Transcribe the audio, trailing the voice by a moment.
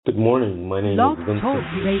Good morning. My name Blog is Vincent. Talk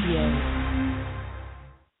Radio.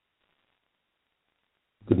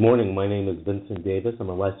 Good morning. My name is Vincent Davis. I'm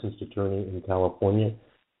a licensed attorney in California,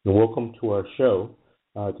 and welcome to our show.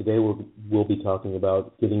 Today we'll be talking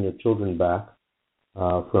about getting your children back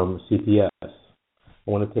from CPS. I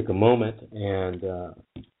want to take a moment and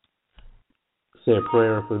say a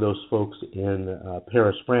prayer for those folks in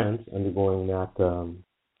Paris, France, undergoing that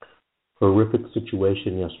horrific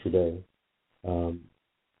situation yesterday.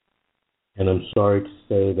 And I'm sorry to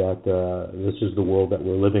say that this is the world that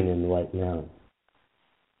we're living in right now.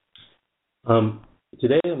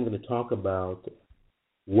 Today I'm going to talk about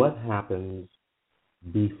what happens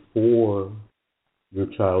before your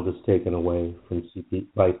child is taken away from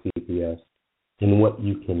by CPS and what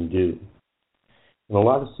you can do. In a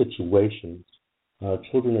lot of situations,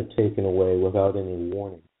 children are taken away without any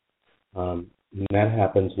warning. And that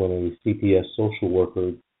happens when a CPS social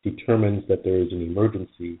worker determines that there is an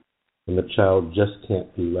emergency and the child just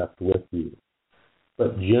can't be left with you.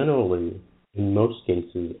 But generally, in most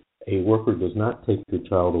cases, a worker does not take your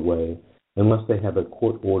child away unless they have a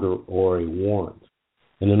court order or a warrant.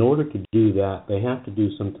 And in order to do that, they have to do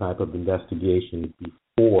some type of investigation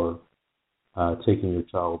before taking your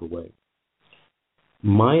child away.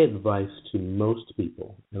 My advice to most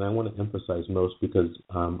people, and I want to emphasize most because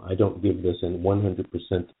I don't give this in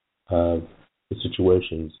 100% of the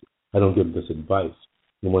situations. I don't give this advice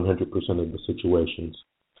in 100% of the situations.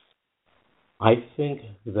 I think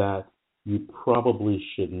that you probably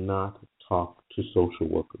should not talk to social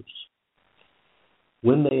workers.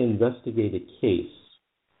 When they investigate a case,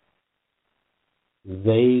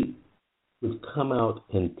 they would come out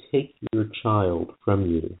and take your child from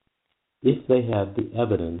you if they have the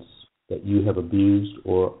evidence that you have abused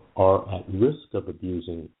or are at risk of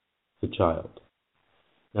abusing the child.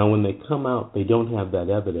 Now, when they come out, they don't have that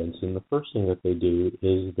evidence, and the first thing that they do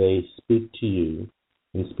is they speak to you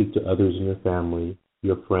and speak to others in your family,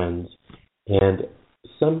 your friends, and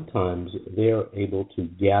sometimes they are able to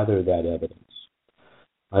gather that evidence.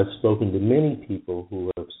 I've spoken to many people who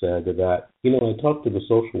have said that, I talked to the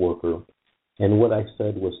social worker, and what I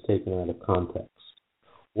said was taken out of context.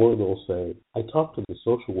 Or they'll say, I talked to the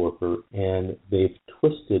social worker, and they've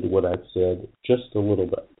twisted what I've said just a little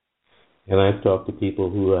bit. And I've talked to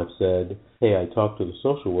people who have said, hey, I talked to the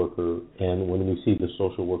social worker, and when we see the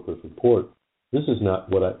social worker's report, this is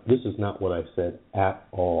not what I said at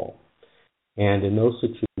all. And in those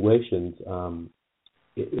situations,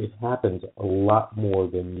 it happens a lot more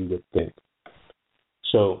than you would think.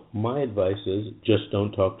 So my advice is just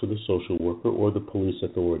don't talk to the social worker or the police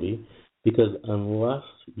authority, because unless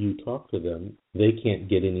you talk to them, they can't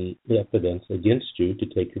get any evidence against you to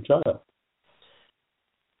take your child.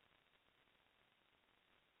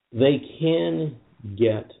 They can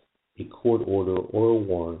get a court order or a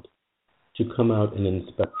warrant to come out and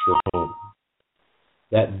inspect your home.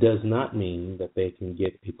 That does not mean that they can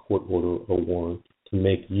get a court order or warrant to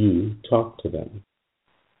make you talk to them.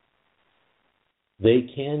 They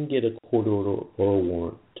can get a court order or a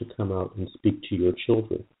warrant to come out and speak to your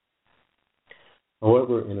children.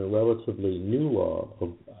 However, in a relatively new law of,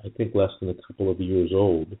 I think, less than a couple of years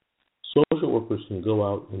old, social workers can go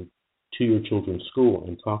out to your children's school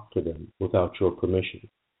and talk to them without your permission.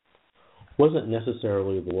 Wasn't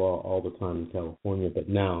necessarily the law all the time in California, but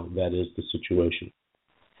now that is the situation.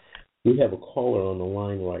 We have a caller on the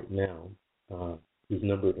line right now whose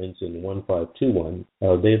number ends in 1521.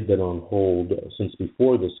 They've been on hold since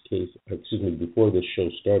before this show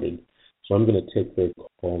started, so I'm going to take their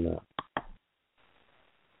call now.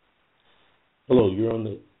 Hello, you're on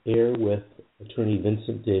the air with Attorney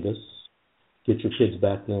Vincent Davis. Get your kids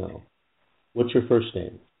back now. What's your first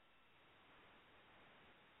name?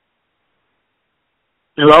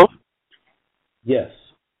 Hello? Yes,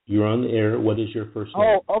 you're on the air. What is your first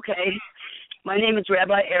name? Oh, okay. My name is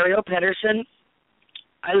Rabbi Ariel Pedersen.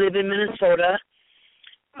 I live in Minnesota.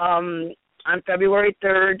 On February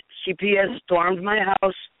 3rd, CPS stormed my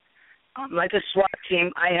house like a SWAT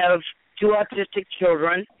team. I have two autistic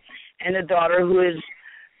children and a daughter who is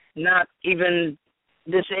not even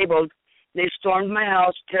disabled. They stormed my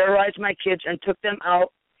house, terrorized my kids, and took them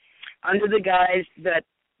out under the guise that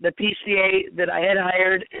the PCA that I had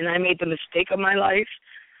hired, and I made the mistake of my life,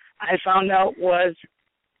 I found out was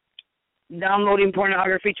downloading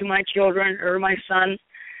pornography to my children or my son.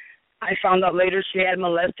 I found out later she had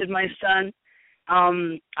molested my son.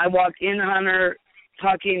 I walked in on her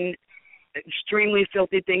talking extremely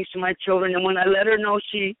filthy things to my children, and when I let her know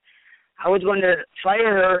I was going to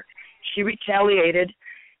fire her, she retaliated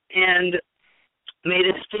and made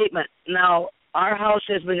a statement. Now, our house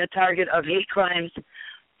has been a target of hate crimes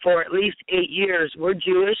for at least 8 years. We're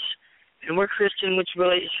Jewish and we're Christian, which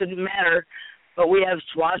really shouldn't matter, but we have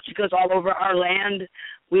swastikas all over our land.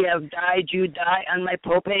 We have Die, Jew, Die on my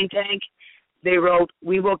propane tank. They wrote,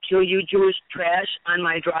 "We will kill you, Jewish trash," on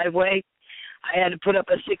my driveway. I had to put up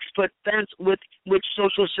a 6-foot fence which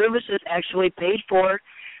social services actually paid for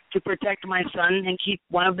to protect my son and keep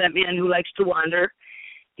one of them in who likes to wander.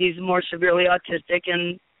 He's more severely autistic,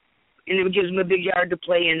 and it gives him a big yard to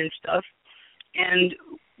play in and stuff. And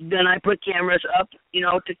then I put cameras up,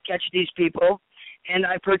 to catch these people, and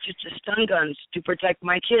I purchased stun guns to protect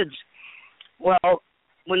my kids. Well,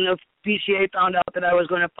 when the PCA found out that I was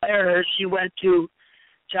going to fire her, she went to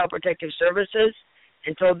Child Protective Services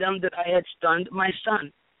and told them that I had stunned my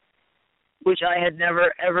son, which I had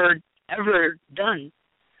never, ever, ever done.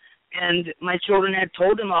 And my children had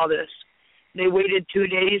told them all this. They waited 2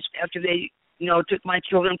 days after they, took my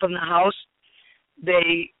children from the house.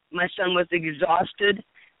 My son was exhausted.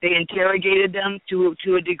 They interrogated them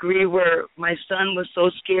to a degree where my son was so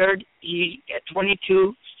scared. At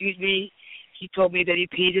 22, he told me that he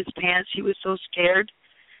peed his pants. He was so scared.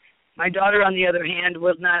 My daughter, on the other hand,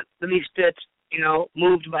 was not the least bit,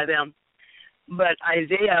 moved by them. But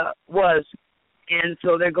Isaiah was. And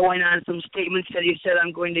so they're going on some statements that he said,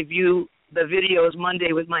 I'm going to view the videos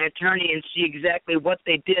Monday with my attorney and see exactly what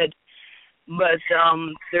they did. But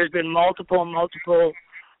there's been multiple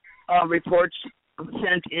reports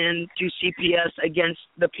sent in to CPS against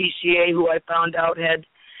the PCA, who I found out had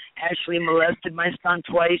actually molested my son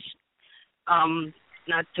twice,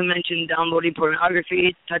 not to mention downloading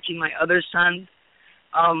pornography, touching my other son.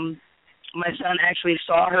 My son actually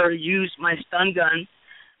saw her use my stun gun.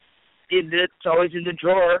 It's always in the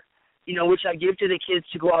drawer, which I give to the kids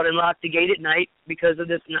to go out and lock the gate at night because of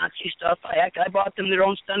this Nazi stuff. I bought them their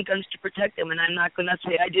own stun guns to protect them, and I'm not going to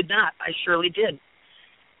say I did not. I surely did.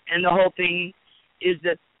 And the whole thing is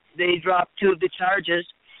that they dropped 2 of the charges,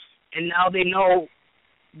 and now they know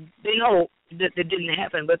that it didn't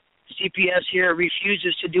happen, but CPS here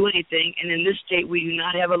refuses to do anything, and in this state we do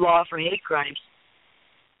not have a law for hate crimes.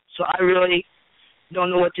 So I really don't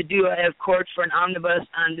know what to do. I have court for an omnibus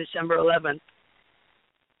on December 11th.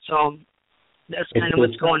 So that's kind of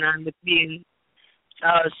what's going on with me.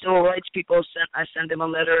 And civil rights people, I sent them a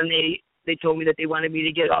letter, and they told me that they wanted me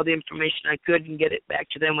to get all the information I could and get it back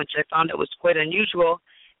to them, which I found out was quite unusual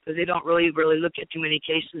because they don't really look at too many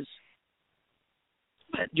cases.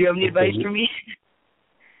 But do you have any advice for me?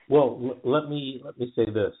 Well, let me say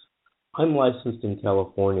this. I'm licensed in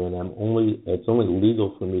California, and it's only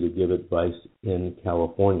legal for me to give advice in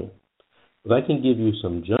California. But I can give you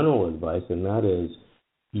some general advice, and that is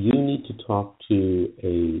you need to talk to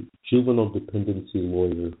a juvenile dependency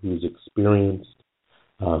lawyer who's experienced,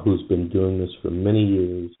 who's been doing this for many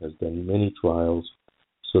years, has done many trials,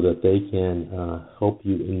 so that they can help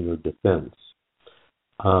you in your defense.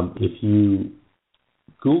 If you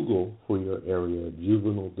Google for your area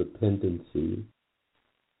juvenile dependency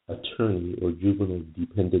attorney or juvenile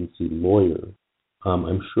dependency lawyer,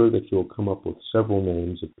 I'm sure that you'll come up with several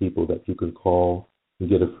names of people that you can call and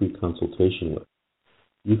get a free consultation with.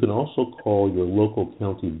 You can also call your local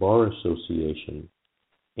county bar association,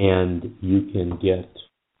 and you can get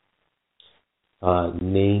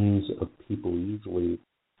names of people. Usually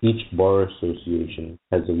each bar association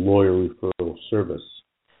has a lawyer referral service,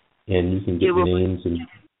 and you can get names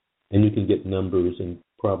and you can get numbers and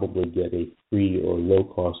probably get a free or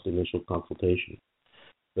low-cost initial consultation.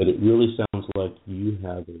 But it really sounds like you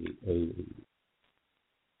have a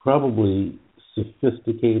probably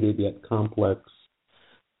sophisticated yet complex,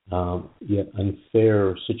 yet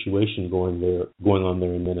unfair situation going on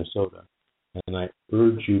there in Minnesota. And I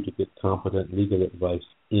urge you to get competent legal advice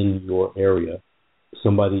in your area.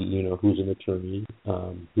 Somebody who's an attorney,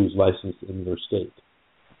 who's licensed in your state.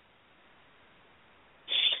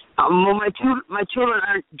 Well, my children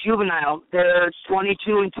are juvenile. They're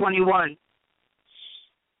 22 and 21.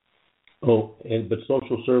 Oh, but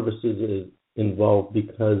social services is involved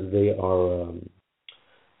because they are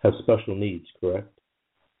have special needs, correct?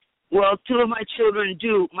 Well, 2 of my children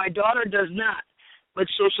do. My daughter does not. But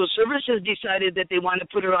social services decided that they wanted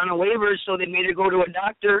to put her on a waiver, so they made her go to a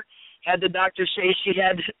doctor, had the doctor say she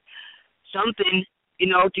had something,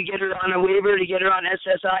 to get her on a waiver, to get her on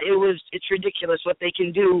SSI. It's ridiculous what they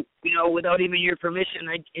can do, without even your permission.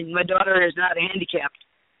 And my daughter is not handicapped.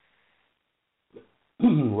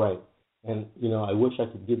 Right. And, I wish I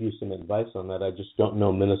could give you some advice on that. I just don't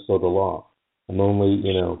know Minnesota law. I'm only,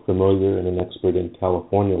 familiar and an expert in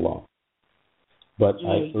California law. But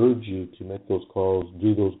I urge you to make those calls,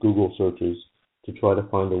 do those Google searches to try to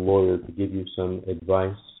find a lawyer to give you some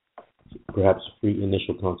advice, perhaps free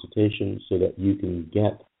initial consultation, so that you can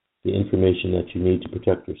get the information that you need to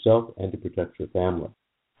protect yourself and to protect your family.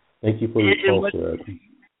 Thank you for your call, sir.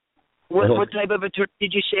 What type of attorney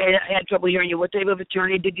did you say? I had trouble hearing you. What type of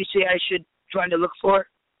attorney did you say I should try to look for?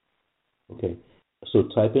 Okay. So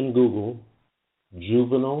type in Google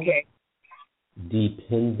juvenile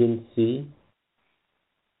dependency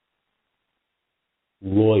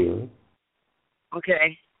lawyer.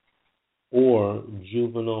 Okay. Or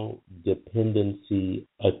juvenile dependency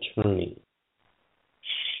attorney.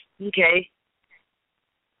 Okay.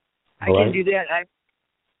 I All can right? do that.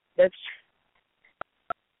 That's.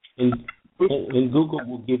 And Google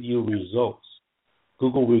will give you results.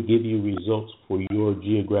 Google will give you results for your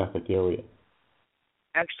geographic area.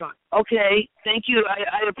 Excellent. Okay. Thank you.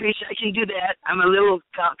 I appreciate. I can do that. I'm a little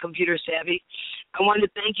computer savvy. I wanted to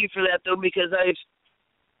thank you for that though, because I've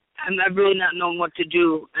really not known what to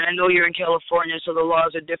do. And I know you're in California, so the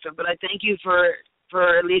laws are different. But I thank you for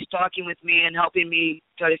at least talking with me and helping me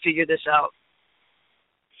try to figure this out.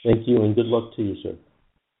 Thank you, and good luck to you, sir.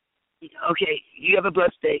 Okay. You have a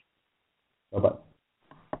blessed day. Bye-bye.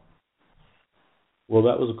 Well,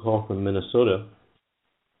 that was a call from Minnesota.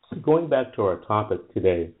 Going back to our topic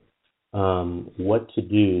today, what to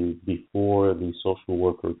do before the social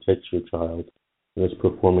worker takes your child and is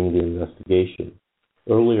performing the investigation.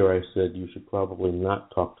 Earlier I said you should probably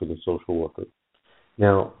not talk to the social worker.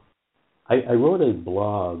 Now, I wrote a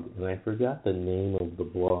blog, and I forgot the name of the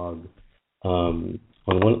blog, on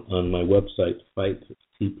my website,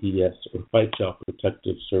 CPS or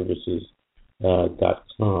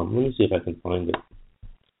FightChildProtectiveServices.com. Let me see if I can find it.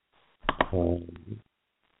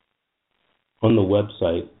 On the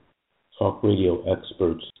website, Talk Radio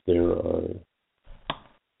Experts, there are a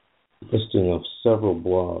listing of several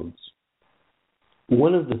blogs.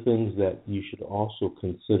 One of the things that you should also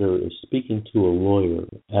consider is speaking to a lawyer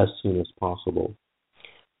as soon as possible.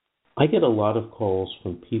 I get a lot of calls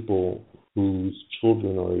from people whose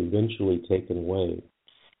children are eventually taken away,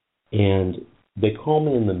 and they call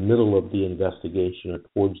me in the middle of the investigation or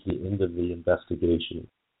towards the end of the investigation.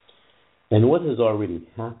 And what has already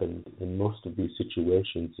happened in most of these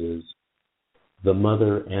situations is the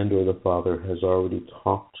mother and or the father has already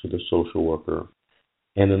talked to the social worker,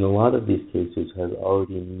 and in a lot of these cases has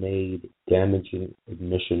already made damaging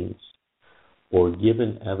admissions or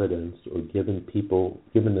given evidence or given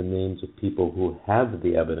the names of people who have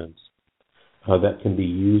the evidence that can be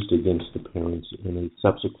used against the parents in a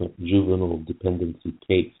subsequent juvenile dependency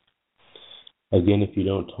case. Again, if you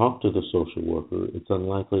don't talk to the social worker, it's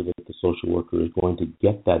unlikely that the social worker is going to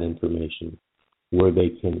get that information where they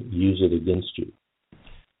can use it against you.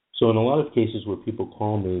 So in a lot of cases where people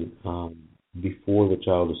call me before the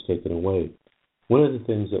child is taken away, one of the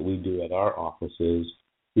things that we do at our office is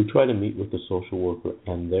we try to meet with the social worker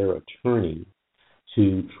and their attorney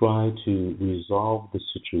to try to resolve the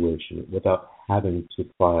situation without having to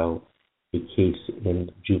file a case in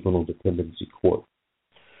juvenile dependency court.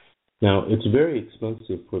 Now, it's very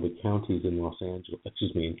expensive for the counties in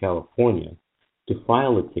in California to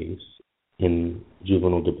file a case in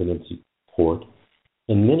juvenile dependency court,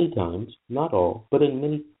 and many times, not all, but in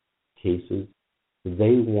many cases,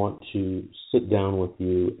 they want to sit down with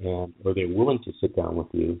you or they're willing to sit down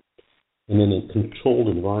with you and in a controlled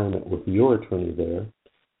environment with your attorney there,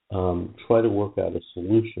 try to work out a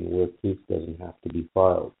solution where a case doesn't have to be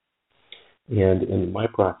filed. And in my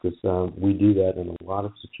practice, we do that in a lot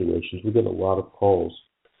of situations. We get a lot of calls.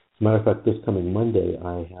 As a matter of fact, this coming Monday,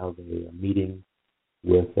 I have a meeting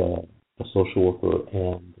with a social worker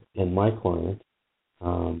and my client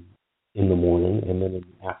in the morning, and then in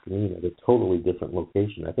the afternoon at a totally different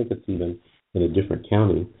location. I think it's even in a different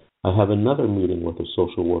county. I have another meeting with a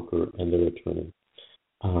social worker and their attorney.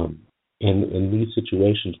 And in these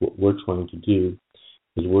situations, what we're trying to do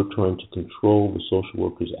is we're trying to control the social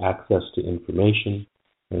worker's access to information,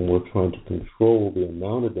 and we're trying to control the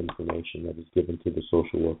amount of information that is given to the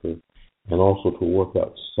social worker, and also to work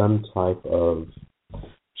out some type of,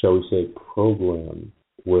 shall we say, program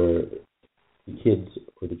where the kids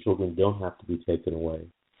or the children don't have to be taken away,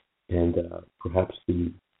 and perhaps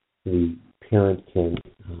the parent can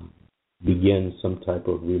begin some type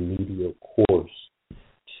of remedial course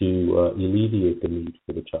to alleviate the need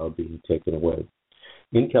for the child being taken away.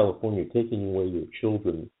 In California, taking away your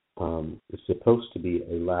children is supposed to be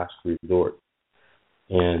a last resort,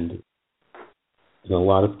 and in a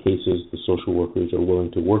lot of cases, the social workers are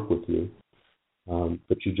willing to work with you,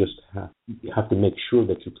 but you just have to make sure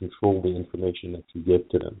that you control the information that you give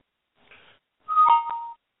to them.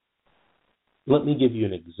 Let me give you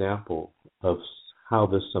an example of how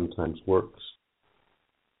this sometimes works.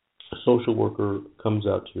 A social worker comes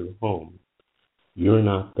out to your home. You're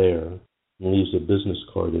not there. and leaves a business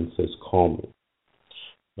card and says, "Call me."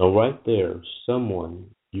 Now, right there,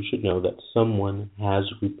 you should know that someone has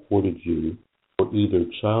reported you for either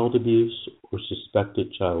child abuse or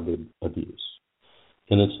suspected child abuse.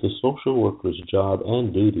 And it's the social worker's job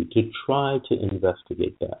and duty to try to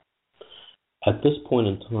investigate that. At this point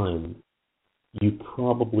in time, you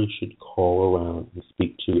probably should call around and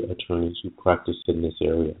speak to attorneys who practice in this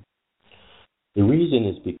area. The reason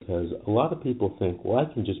is because a lot of people think, well, I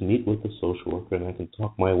can just meet with the social worker and I can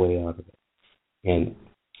talk my way out of it. And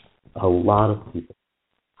a lot of people,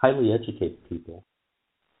 highly educated people,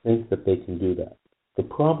 think that they can do that. The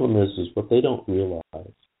problem is what they don't realize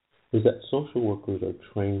is that social workers are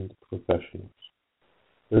trained professionals.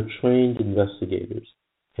 They're trained investigators,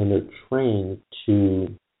 and they're trained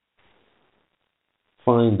to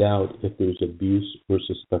find out if there's abuse or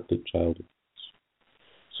suspected child abuse.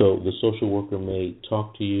 So the social worker may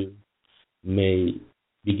talk to you, may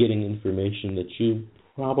be getting information that you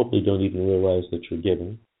probably don't even realize that you're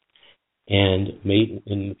getting, and may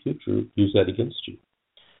in the future use that against you.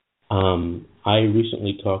 I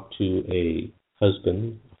recently talked to a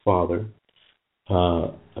husband, a father.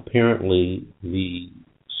 Apparently, the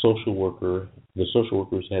social workers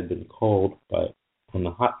had been called on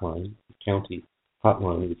the hotline, the county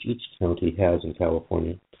hotline, which each county has in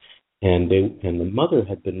California, and the mother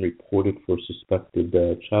had been reported for suspected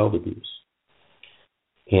child abuse.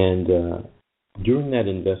 And during that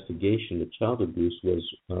investigation, the child abuse was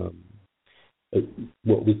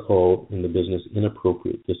what we call in the business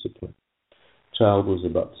inappropriate discipline. Child was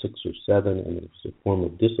about 6 or 7, and it was a form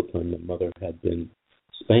of discipline. The mother had been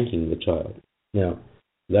spanking the child. Now,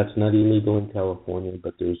 that's not illegal in California,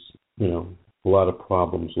 but there's a lot of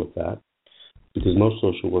problems with that, because most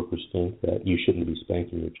social workers think that you shouldn't be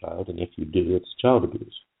spanking your child, and if you do, it's child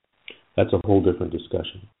abuse. That's a whole different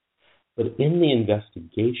discussion. But in the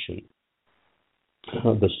investigation,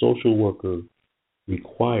 the social worker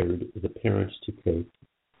required the parents to take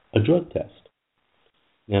a drug test.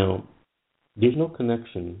 Now, there's no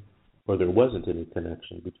connection, or there wasn't any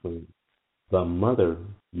connection, between the mother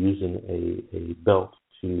using a belt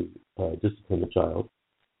to discipline the child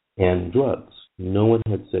and drugs. No one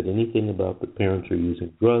had said anything about the parents are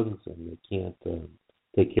using drugs and they can't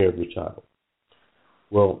take care of the child.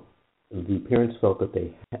 Well, the parents felt that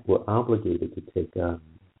they were obligated to take the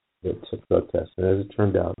drug test, and as it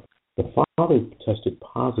turned out, the father tested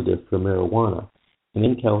positive for marijuana, and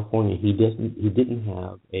in California, he didn't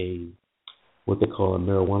have what they call a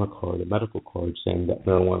marijuana card, a medical card saying that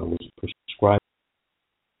marijuana was prescribed.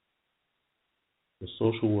 The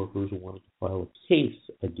social workers wanted to file a case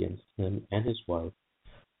against him and his wife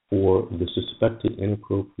for the suspected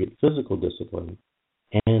inappropriate physical discipline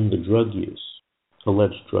and the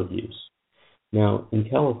alleged drug use. Now, in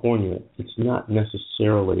California, it's not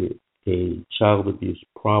necessarily a child abuse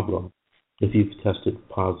problem if you've tested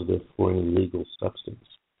positive for an illegal substance.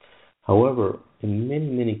 However, in many,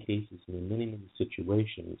 many cases and in many, many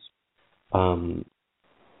situations,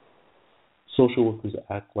 social workers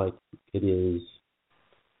act like it is,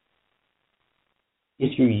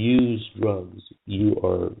 if you use drugs, you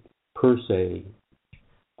are per se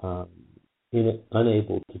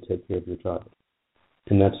unable to take care of your child.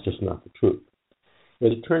 And that's just not the truth.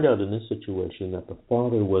 But it turned out in this situation that the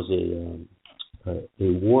father was a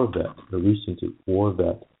war vet, a recent war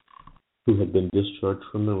vet, who had been discharged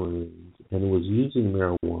from the Marines and was using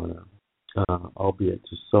marijuana, albeit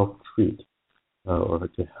to self-treat or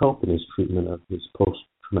to help in his treatment of his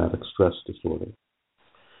post-traumatic stress disorder.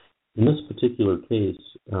 In this particular case,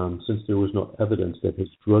 since there was no evidence that his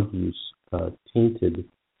drug use tainted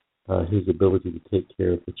his ability to take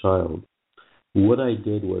care of the child, what I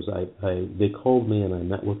did was they called me and I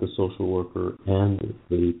met with the social worker and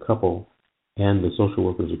the couple and the social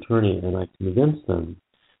worker's attorney, and I convinced them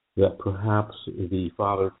that perhaps the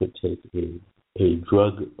father could take a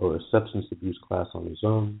drug or a substance abuse class on his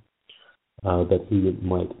own, that he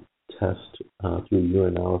might test through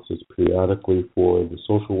urinalysis periodically for the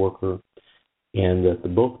social worker, and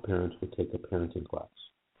that both parents would take a parenting class.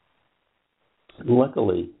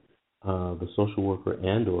 Luckily, the social worker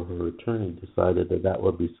and or her attorney decided that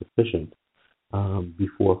would be sufficient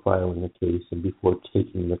before filing a case and before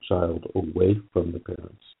taking the child away from the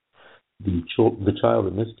parents. The child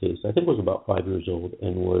in this case, I think, was about 5 years old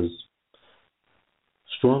and was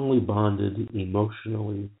strongly bonded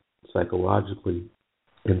emotionally, psychologically,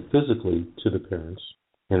 and physically to the parents,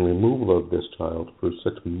 and removal of this child for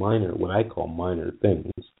such minor, what I call minor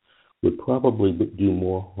things, would probably do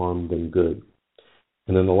more harm than good.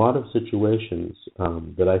 And in a lot of situations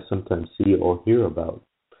that I sometimes see or hear about,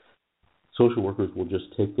 social workers will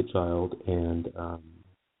just take the child and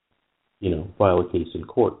file a case in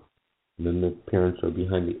court. And then the parents are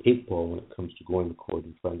behind the eight ball when it comes to going to court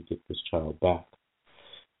and trying to get this child back.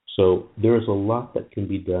 So there's a lot that can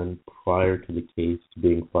be done prior to the case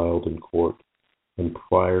being filed in court and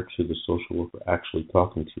prior to the social worker actually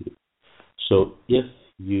talking to you. So if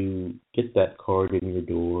you get that card in your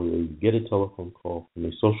door or you get a telephone call from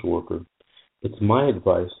a social worker, it's my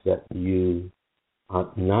advice that you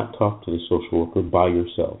not talk to the social worker by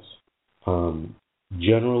yourselves.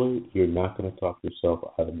 Generally, you're not going to talk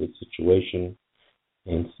yourself out of the situation.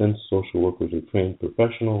 And since social workers are trained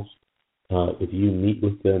professionals, if you meet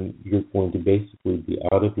with them, you're going to basically be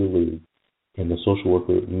out of your league, and the social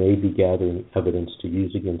worker may be gathering evidence to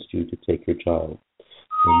use against you to take your child.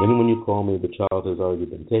 And then when you call me, the child has already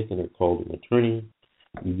been taken or called an attorney,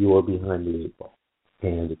 you are behind the eight ball.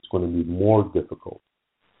 And it's going to be more difficult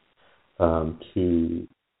to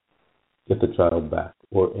get the child back,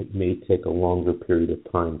 or it may take a longer period of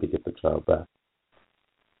time to get the child back.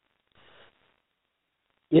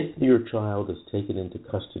 If your child is taken into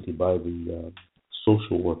custody by the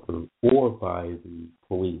social worker or by the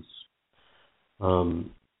police, the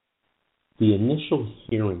initial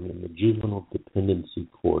hearing in the juvenile dependency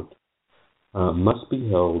court must be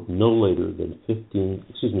held no later than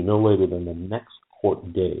the next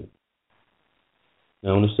court day.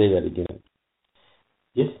 Now, I want to say that again.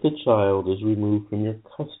 If the child is removed from your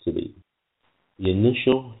custody, the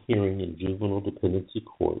initial hearing in juvenile dependency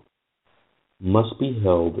court must be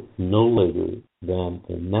held no later than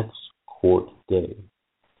the next court day.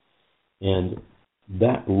 And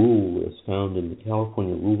that rule is found in the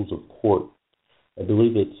California Rules of Court. I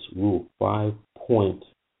believe it's Rule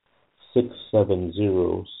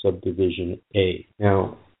 5.670, Subdivision A.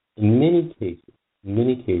 Now, in many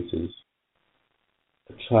cases,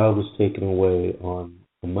 a child is taken away on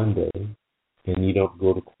a Monday, and you don't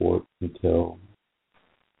go to court until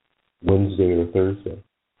Wednesday or Thursday.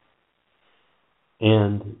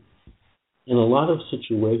 And in a lot of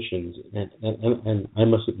situations, and I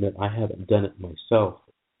must admit I haven't done it myself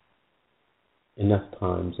enough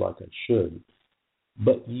times like I should,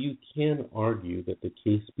 but you can argue that the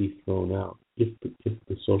case be thrown out if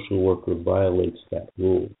the social worker violates that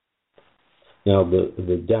rule. Now,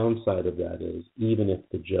 the downside of that is even if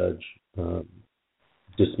the judge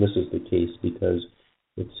dismisses the case because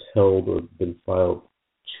it's held or been filed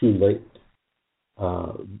too late,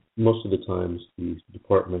 most of the times the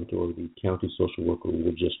department or the county social worker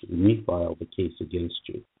will just refile the case against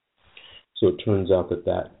you. So it turns out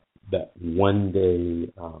that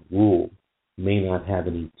one-day rule may not have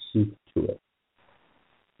any teeth to it.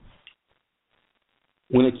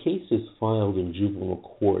 When a case is filed in juvenile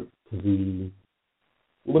court,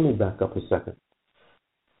 let me back up a second.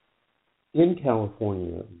 In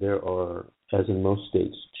California, there are, as in most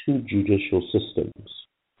states, two judicial systems.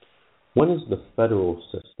 One is the federal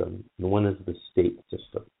system, and one is the state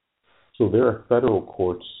system. So there are federal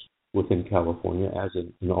courts within California, as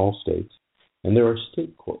in all states, and there are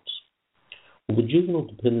state courts. Well, the juvenile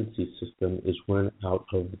dependency system is run out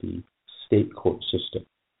of the state court system.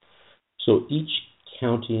 So each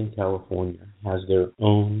county in California has their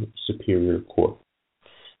own superior court.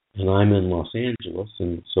 And I'm in Los Angeles,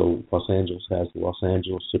 and so Los Angeles has the Los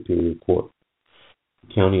Angeles Superior Court.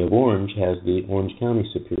 The County of Orange has the Orange County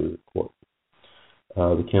Superior Court.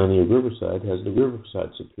 The County of Riverside has the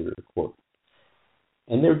Riverside Superior Court.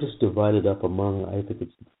 And they're just divided up among, I think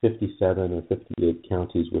it's 57 or 58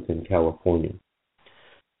 counties within California.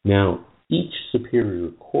 Now, each superior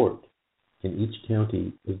court in each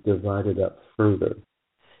county is divided up further,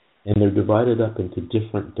 and they're divided up into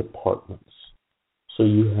different departments. So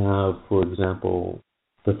you have, for example,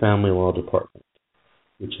 the family law department,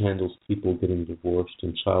 which handles people getting divorced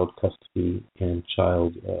and child custody and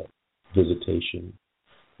child visitation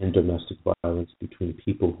and domestic violence between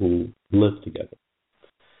people who live together.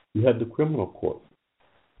 You have the criminal court,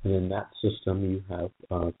 and in that system you have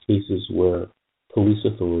cases where police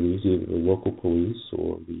authorities, either the local police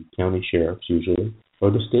or the county sheriffs usually, or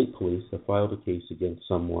the state police, have filed a case against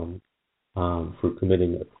someone for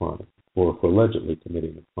committing a crime or for allegedly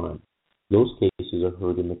committing a crime. Those cases are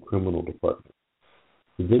heard in the criminal department.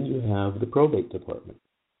 Then you have the probate department,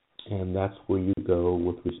 and that's where you go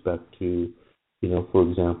with respect to, for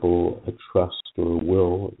example, a trust or a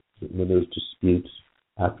will. When there's disputes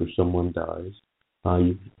after someone dies,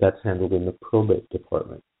 that's handled in the probate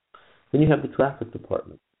department. Then you have the traffic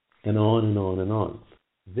department, and on and on and on.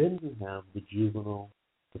 Then you have the juvenile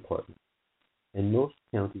department. And most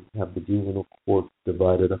counties have the juvenile court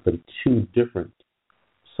divided up into two different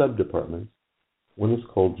sub-departments. One is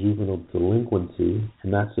called juvenile delinquency,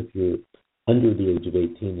 and that's if you're under the age of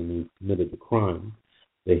 18 and you've committed a crime.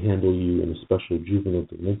 They handle you in a special juvenile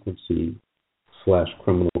delinquency /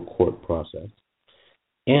 criminal court process.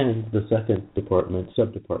 And the second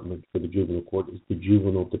subdepartment for the juvenile court is the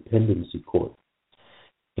juvenile dependency court.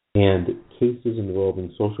 And cases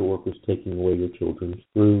involving social workers taking away your children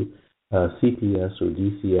through CPS or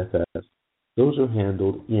DCFS, those are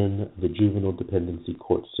handled in the juvenile dependency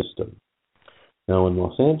court system. Now in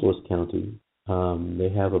Los Angeles County, they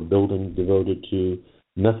have a building devoted to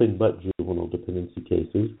nothing but juvenile dependency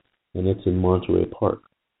cases, and it's in Monterey Park.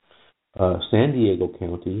 San Diego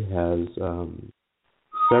County has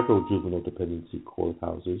several juvenile dependency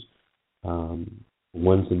courthouses.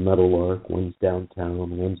 One's in Meadowlark, one's downtown,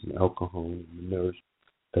 one's in El Cajon, and there's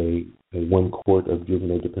a one court of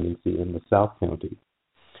juvenile dependency in LaSalle County.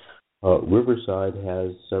 Riverside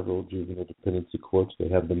has several juvenile dependency courts. They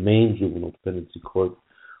have the main juvenile dependency court,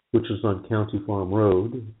 which is on County Farm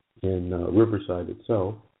Road in Riverside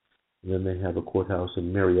itself. And then they have a courthouse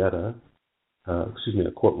in Marietta, a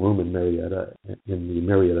courtroom in Marietta, in the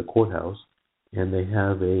Marietta Courthouse. And they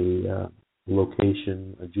have a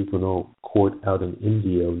juvenile court out in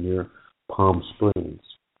Indio near Palm Springs.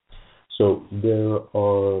 So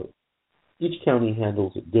each county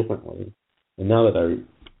handles it differently. And now that I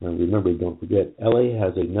remember, don't forget, LA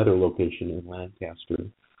has another location in Lancaster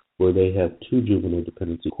where they have 2 juvenile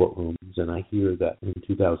dependency courtrooms, and I hear that in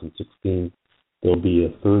 2016 there'll be a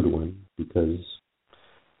third one because,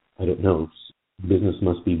 I don't know, business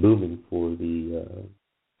must be booming for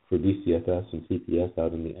DCFS and CPS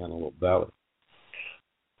out in the Antelope Valley.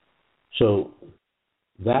 So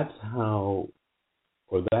that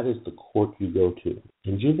is the court you go to.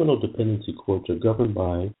 And juvenile dependency courts are governed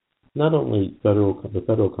by not only the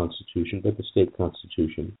federal Constitution, but the state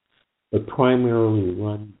Constitution, but primarily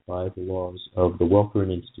run by the laws of the Welfare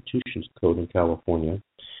and Institutions Code in California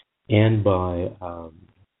and by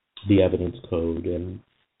the Evidence Code and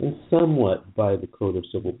somewhat by the Code of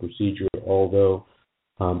Civil Procedure, although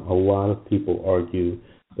a lot of people argue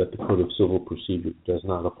that the Code of Civil Procedure does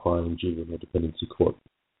not apply in juvenile dependency court.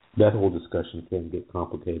 That whole discussion can get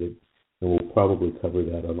complicated, and we'll probably cover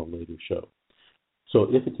that on a later show. So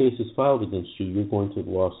if a case is filed against you, you're going to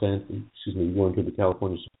the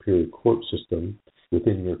California Superior Court system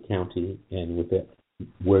within your county and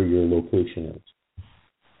where your location is.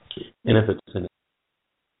 And if it's an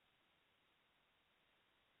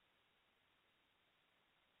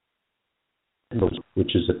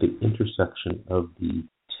which is at the intersection of the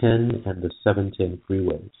 10 and the 710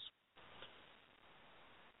 freeways.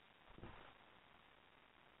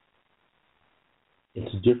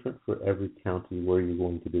 It's different for every county where you're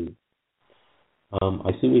going to be.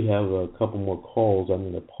 I see we have a couple more calls. I'm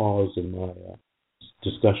going to pause in my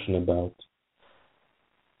discussion about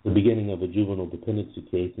the beginning of a juvenile dependency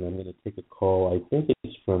case, and I'm going to take a call. I think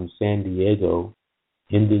it's from San Diego,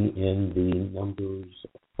 ending in the numbers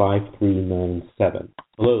 5397.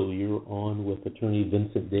 Hello, you're on with Attorney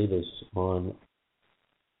Vincent Davis on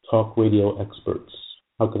Talk Radio Experts.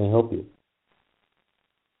 How can I help you?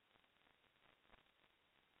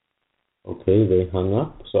 Okay, they hung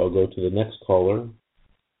up, so I'll go to the next caller,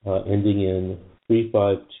 ending in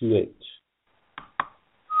 3528.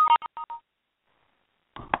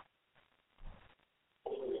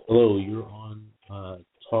 Hello, you're on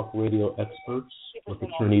Talk Radio Experts with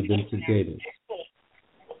Attorney Vincent Davis.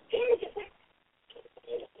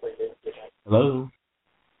 Hello?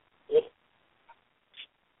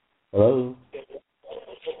 Hello?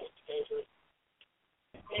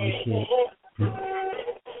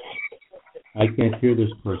 I can't hear this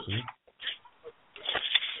person.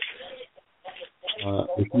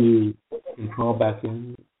 If you can call back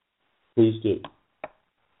in, please do.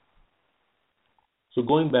 So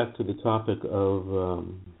going back to the topic of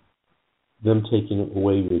them taking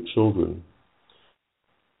away your children,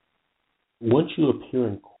 once you appear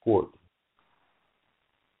in court,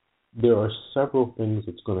 there are several things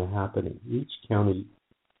that's going to happen, and each county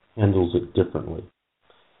handles it differently.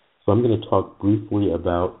 So I'm going to talk briefly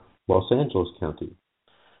about Los Angeles County.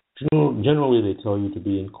 Generally, they tell you to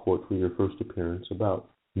be in court for your first appearance about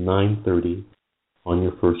 9:30 on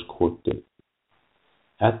your first court date.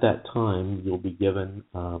 At that time, you'll be given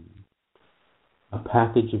a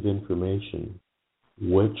package of information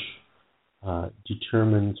which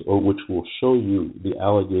determines or which will show you the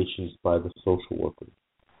allegations by the social worker.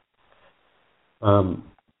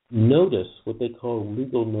 Notice, what they call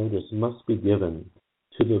legal notice, must be given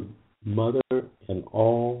to the mother and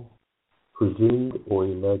all presumed or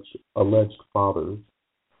alleged fathers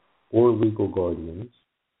or legal guardians,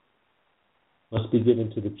 must be given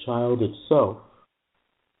to the child itself,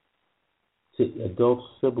 to adult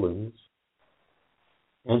siblings,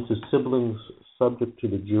 and to siblings subject to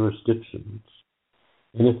the jurisdictions.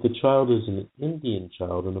 And if the child is an Indian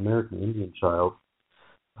child, an American Indian child,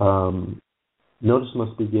 notice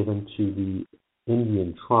must be given to the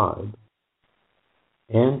Indian tribe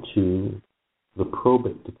and to the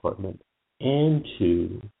probate department and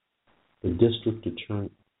to the district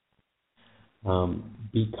attorney.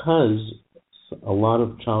 Because a lot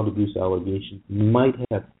of child abuse allegations might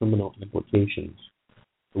have criminal implications,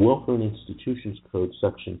 the Welfare and Institutions Code,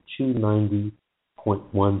 Section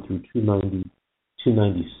 290.1 through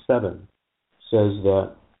 297, says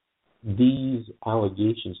that these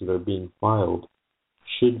allegations that are being filed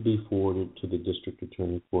should be forwarded to the district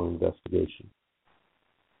attorney for investigation.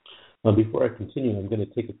 Now, before I continue, I'm going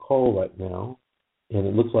to take a call right now, and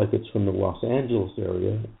it looks like it's from the Los Angeles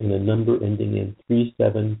area, and a number ending in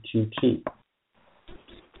 3722.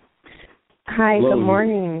 Hi, Hello. good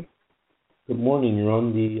morning. Good morning. You're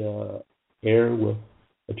on the air with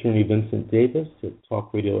Attorney Vincent Davis at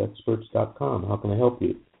TalkRadioExperts.com. How can I help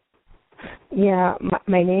you? Yeah,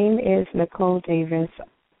 my name is Nicole Davis,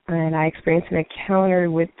 and I experienced an encounter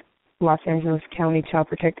with Los Angeles County Child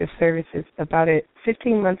Protective Services about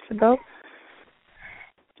 15 months ago,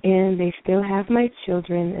 and they still have my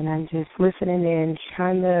children, and I'm just listening in,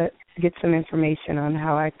 trying to get some information on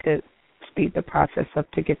how I could speed the process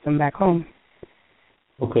up to get them back home.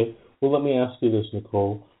 Okay. Well, let me ask you this,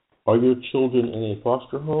 Nicole. Are your children in a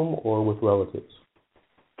foster home or with relatives?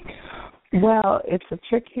 Well, it's a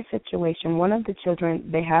tricky situation. One of the children,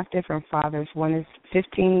 they have different fathers. One is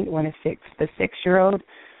 15, one is 6. The 6-year-old,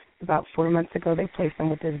 about 4 months ago, they placed him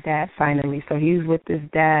with his dad finally. So he's with his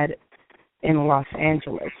dad in Los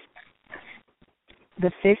Angeles.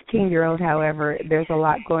 The 15-year-old, however, there's a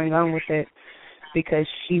lot going on with it because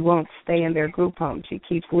she won't stay in their group home. She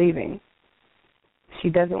keeps leaving. She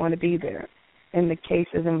doesn't want to be there. And the case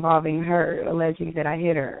is involving her, alleging that I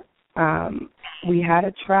hit her. We had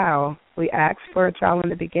a trial. We asked for a trial in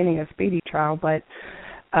the beginning, a speedy trial, but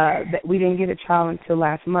that we didn't get a trial until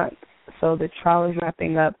last month. So the trial is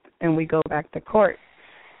wrapping up, and we go back to court.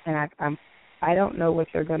 And I don't know what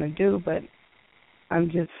they're going to do, but I'm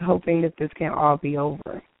just hoping that this can all be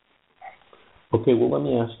over. Okay, well, let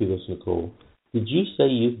me ask you this, Nicole. Did you say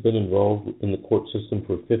you've been involved in the court system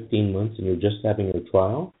for 15 months and you're just having a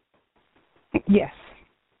trial? Yes.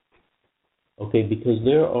 Okay, because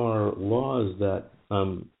there are laws that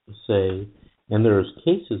say, and there's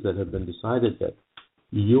cases that have been decided that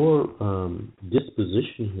your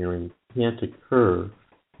disposition hearing can't occur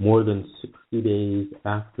more than 60 days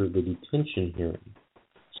after the detention hearing.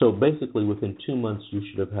 So basically, within 2 months, you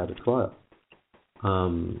should have had a trial.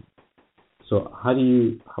 So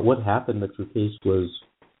what happened that your case was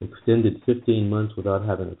extended 15 months without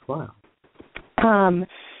having a trial?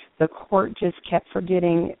 The court just kept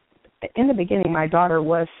forgetting. In the beginning, my daughter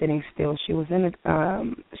was sitting still. She was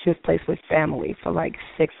she was placed with family for like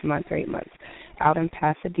 6 months or 8 months out in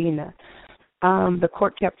Pasadena. The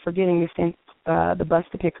court kept forgetting to send the bus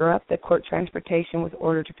to pick her up. The court transportation was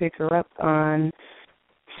ordered to pick her up on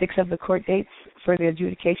 6 of the court dates for the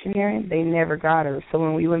adjudication hearing. They never got her. So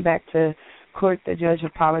when we went back to court, the judge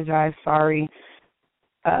apologized, sorry,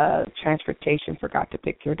 transportation forgot to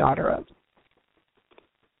pick your daughter up.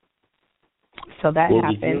 So that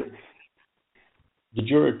happened. Did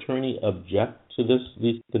your attorney object to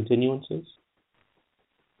these continuances?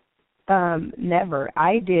 Never.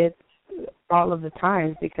 I did all of the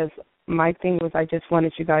times because my thing was I just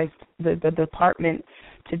wanted you guys, the department,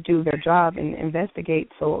 to do their job and investigate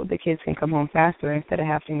so the kids can come home faster instead of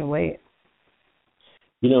having to wait.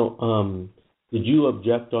 Did you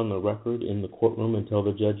object on the record in the courtroom and tell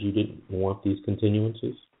the judge you didn't want these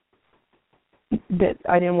continuances? That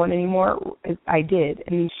I didn't want any more? I did.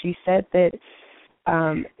 I mean, she said that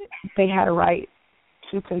they had a right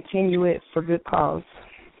to continue it for good cause.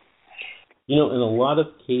 In a lot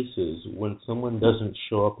of cases, when someone doesn't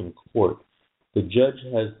show up in court, the judge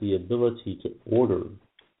has the ability to order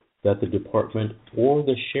that the department or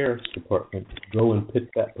the sheriff's department go and pick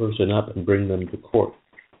that person up and bring them to court.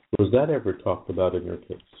 Was that ever talked about in your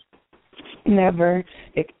case? Never.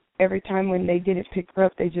 Every time when they didn't pick her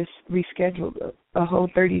up, they just rescheduled a whole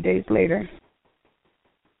 30 days later.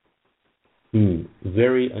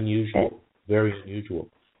 Very unusual. Very unusual.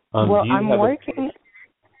 Well, I'm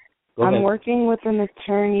working with an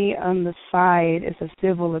attorney on the side as a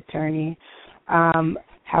civil attorney.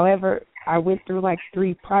 However, I went through like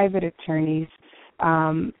 3 private attorneys.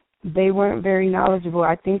 They weren't very knowledgeable.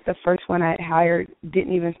 I think the first one I hired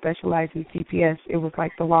didn't even specialize in CPS. It was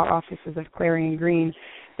like the law offices of Clarion Green.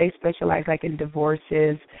 They specialize like in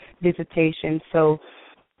divorces, visitation. So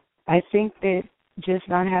I think that just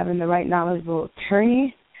not having the right knowledgeable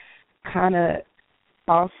attorney kind of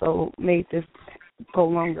also made this go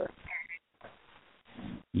longer.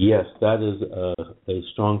 Yes, that is a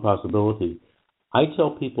strong possibility. I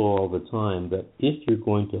tell people all the time that if you're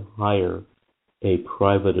going to hire a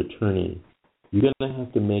private attorney, you're going to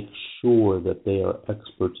have to make sure that they are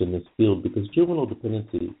experts in this field, because juvenile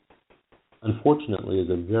dependency, unfortunately, is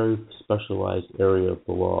a very specialized area of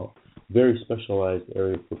the law, very specialized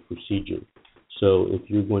area for procedure. So if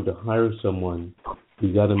you're going to hire someone,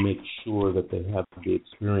 you got to make sure that they have the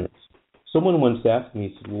experience. Someone once asked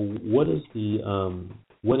me, said, "Well,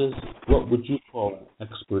 what would you call an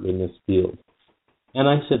expert in this field?" And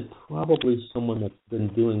I said, probably someone that's been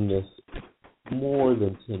doing this more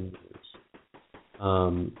than 10 years,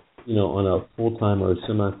 on a full-time or a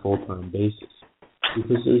semi-full-time basis,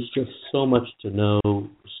 because there's just so much to know,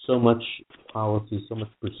 so much policy, so much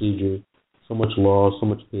procedure, so much law, so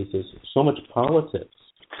much cases, so much politics,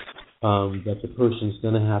 that the person's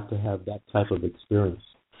going to have that type of experience.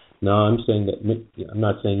 Now, I'm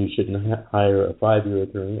not saying you shouldn't hire a 5-year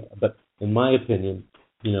attorney, but in my opinion,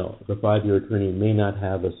 the 5-year attorney may not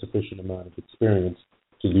have a sufficient amount of experience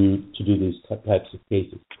to do these types of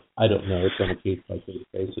cases. I don't know. It's on a case-by-case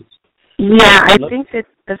basis. Yeah, I think that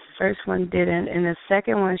the first one didn't, and the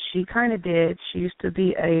second one she kind of did. She used to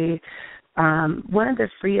be one of the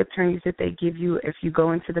free attorneys that they give you if you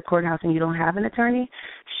go into the courthouse and you don't have an attorney.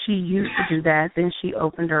 She used to do that. Then she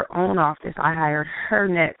opened her own office. I hired her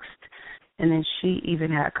next, and then she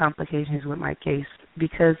even had complications with my case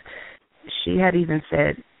because she had even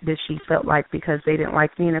said that she felt like because they didn't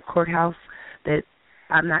like me in a courthouse that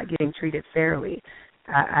I'm not getting treated fairly.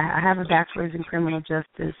 I have a bachelor's in criminal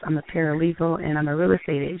justice. I'm a paralegal, and I'm a real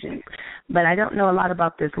estate agent. But I don't know a lot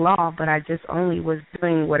about this law, but I just only was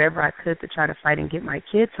doing whatever I could to try to fight and get my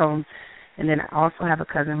kids home. And then I also have a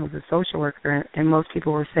cousin who's a social worker, and most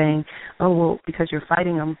people were saying, oh, well, because you're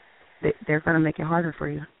fighting them, they're going to make it harder for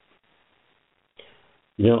you.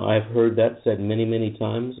 I've heard that said many, many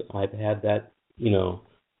times. I've had that,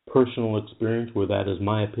 personal experience where that is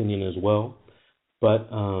my opinion as well. But,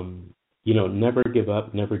 never give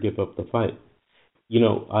up the fight.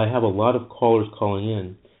 I have a lot of callers calling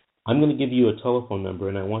in. I'm going to give you a telephone number,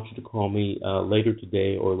 and I want you to call me later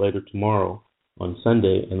today or later tomorrow on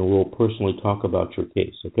Sunday, and we'll personally talk about your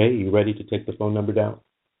case, okay? You ready to take the phone number down?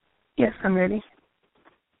 Yes, I'm ready.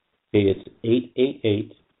 Okay, it's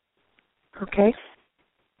 888. Okay.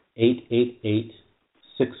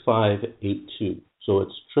 888-6582. So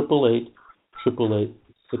it's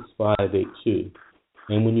 888-888-6582.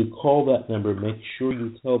 And when you call that number, make sure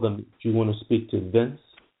you tell them that you want to speak to Vince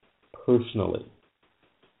personally.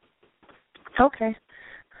 Okay.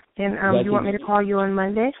 And you want me to call you on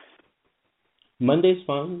Monday? Monday's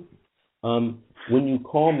fine. When you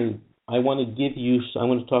call me, I want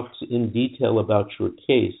to talk in detail about your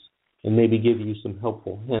case and maybe give you some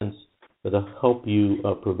helpful hints that'll help you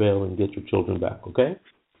prevail and get your children back, okay?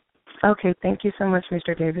 Okay, thank you so much,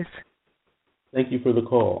 Mr. Davis. Thank you for the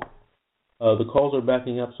call. The calls are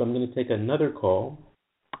backing up, so I'm going to take another call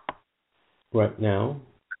right now.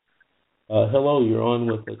 Hello, you're on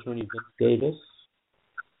with Attorney Vince Davis.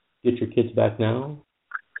 Get your kids back now.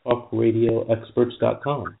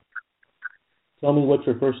 TalkRadioExperts.com. Tell me what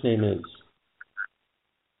your first name is.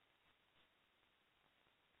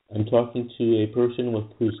 I'm talking to a person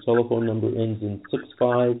whose telephone number ends in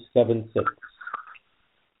 6576.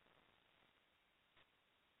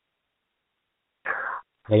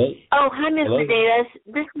 Hello? Oh, hi, Mr. Davis.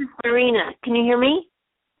 This is Verena. Can you hear me?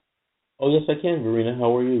 Oh, yes, I can, Verena.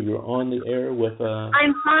 How are you? You're on the air with...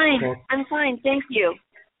 I'm fine. I'm fine. Thank you.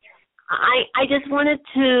 I just wanted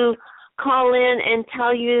to call in and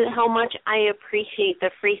tell you how much I appreciate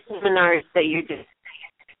the free seminars that you're doing.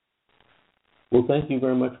 Well, thank you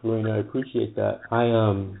very much, Verena. I appreciate that.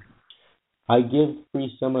 I give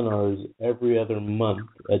free seminars every other month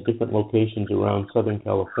at different locations around Southern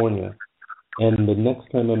California. And the next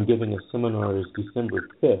time I'm giving a seminar is December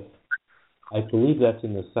 5th. I believe that's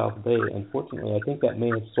in the South Bay. Unfortunately, I think that may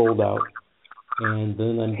have sold out. And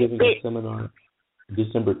then I'm giving a seminar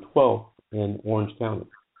December 12th in Orange County.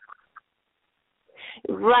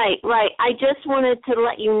 Right. I just wanted to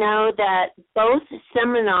let you know that both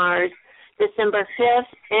seminars, December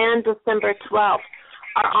 5th and December 12th,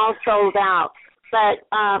 are all sold out. But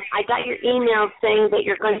I got your email saying that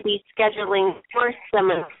you're going to be scheduling more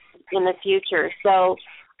seminars in the future, so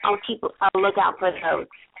I'll keep a lookout for those.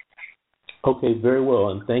 Okay, very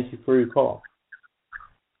well, and thank you for your call.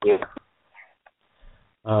 Yeah.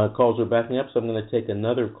 Calls are backing up, so I'm going to take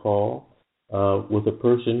another call with a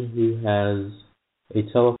person who has a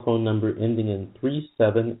telephone number ending in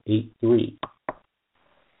 3783.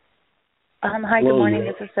 Hi, good morning.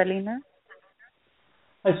 This is Selena.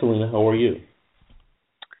 Hi, Selena. How are you?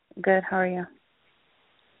 Good. How are you?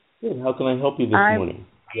 Good. How can I help you this morning?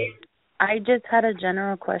 I just had a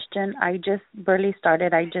general question. I just barely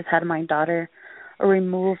started. I just had my daughter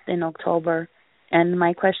removed in October. And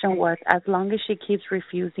my question was, as long as she keeps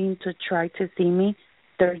refusing to try to see me,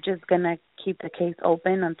 they're just going to keep the case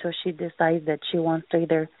open until she decides that she wants to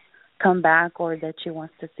either come back or that she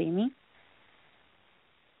wants to see me.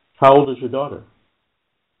 How old is your daughter?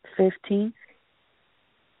 15.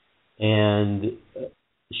 And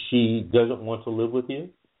she doesn't want to live with you?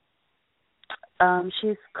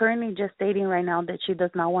 She's currently just stating right now that she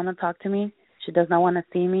does not want to talk to me. She does not want to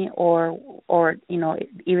see me or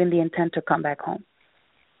even the intent to come back home.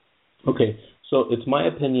 Okay, so it's my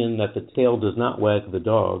opinion that the tail does not wag the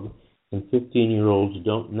dog, and 15-year-olds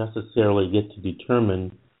don't necessarily get to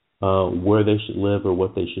determine where they should live or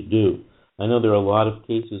what they should do. I know there are a lot of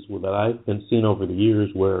cases that I've been seen over the years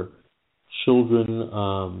where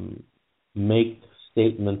children make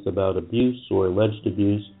statements about abuse or alleged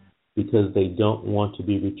abuse because they don't want to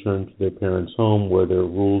be returned to their parents' home where there are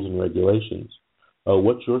rules and regulations.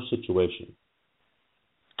 What's your situation?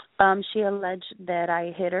 She alleged that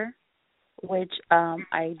I hit her, which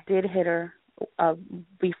I did hit her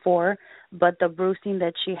before, but the bruising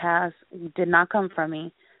that she has did not come from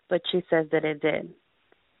me, but she says that it did.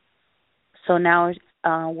 So now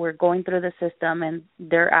we're going through the system, and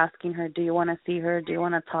they're asking her, do you want to see her? Do you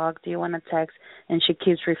want to talk? Do you want to text? And she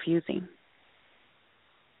keeps refusing.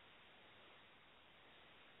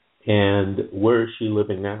 And where is she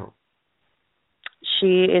living now?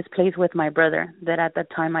 She is placed with my brother. That at the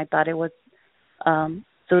time I thought it was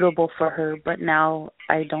suitable for her, but now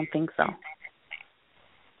I don't think so.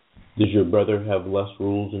 Does your brother have less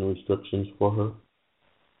rules and restrictions for her?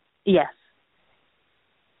 Yes.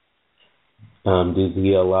 Does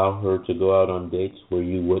he allow her to go out on dates where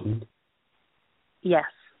you wouldn't? Yes.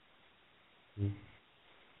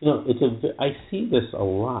 I see this a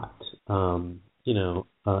lot,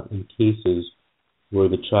 in cases where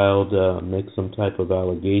the child makes some type of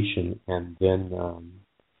allegation and then,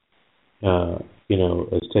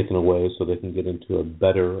 is taken away so they can get into a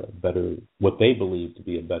better, what they believe to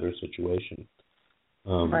be a better situation.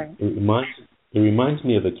 Right. It reminds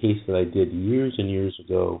me of a case that I did years and years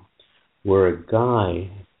ago where a guy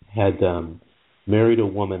had married a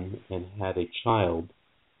woman and had a child,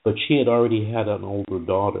 but she had already had an older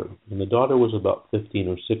daughter, and the daughter was about 15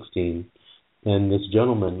 or 16, and this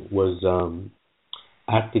gentleman was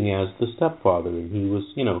acting as the stepfather, and he was,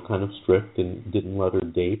 kind of strict and didn't let her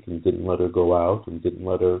date and didn't let her go out and didn't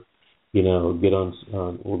let her, get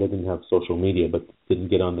on, well, they didn't have social media, but didn't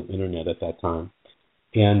get on the internet at that time.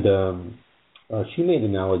 And she made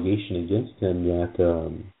an allegation against him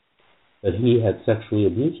that he had sexually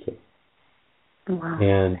abused her. Wow.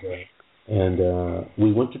 And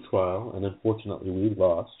we went to trial, and unfortunately we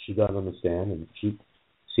lost. She got on the stand, and she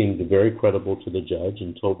seemed very credible to the judge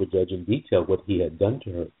and told the judge in detail what he had done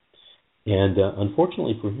to her. And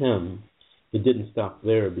unfortunately for him, it didn't stop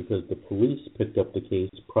there because the police picked up the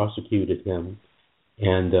case, prosecuted him,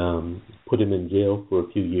 and put him in jail for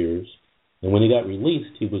a few years. And when he got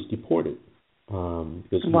released, he was deported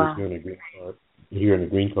because he was here in a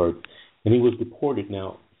green card. And he was deported.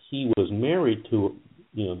 Now, he was married to,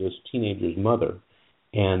 this teenager's mother,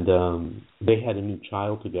 and they had a new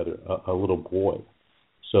child together, a little boy.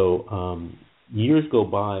 So years go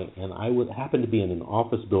by, and I would happen to be in an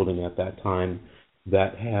office building at that time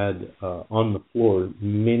that had on the floor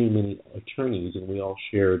many, many attorneys, and we all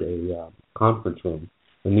shared a conference room.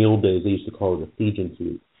 In the old days, they used to call it a Thejan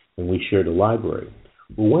suite, and we shared a library.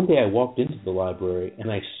 Well, one day I walked into the library,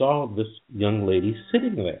 and I saw this young lady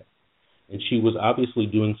sitting there. And she was obviously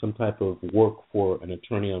doing some type of work for an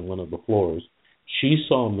attorney on one of the floors. She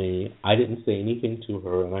saw me. I didn't say anything to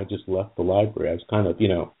her, and I just left the library. I was kind of,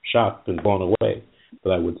 shocked and blown away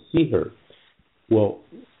that I would see her. Well,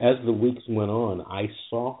 as the weeks went on, I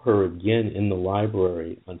saw her again in the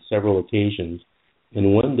library on several occasions,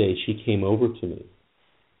 and one day she came over to me,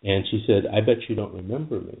 and she said, "I bet you don't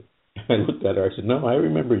remember me." I looked at her. I said, "No, I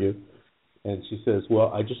remember you." And she says,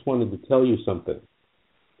 "Well, I just wanted to tell you something."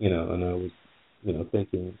 And I was,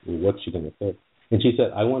 thinking, well, what's she going to say? And she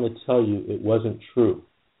said, "I want to tell you it wasn't true."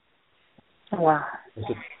 Wow.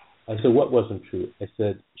 I said, "What wasn't true?"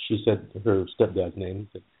 She said her stepdad's name.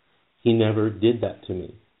 Said, "He never did that to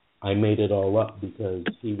me. I made it all up because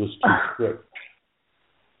he was too strict."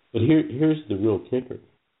 But here's the real kicker,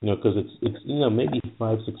 because it's maybe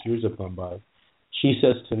 5-6 years have gone by. She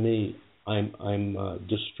says to me, I'm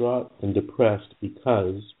distraught and depressed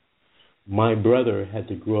because my brother had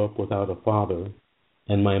to grow up without a father,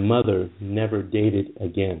 and my mother never dated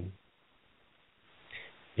again.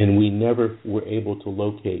 And we never were able to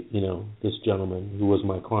locate, this gentleman who was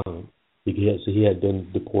my client, because he had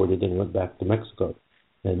been deported and went back to Mexico,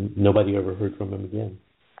 and nobody ever heard from him again.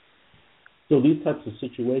 So these types of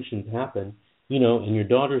situations happen, and your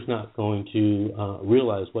daughter's not going to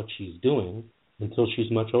realize what she's doing until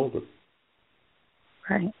she's much older.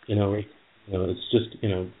 Right. It's just,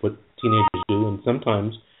 what teenagers do, and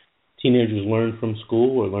sometimes teenagers learn from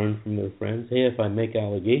school or learn from their friends, hey, if I make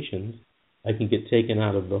allegations, I can get taken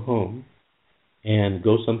out of the home and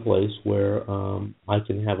go someplace where I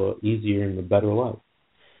can have a easier and a better life.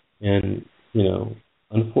 And,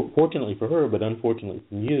 unfortunately for her, but unfortunately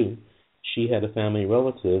for you, she had a family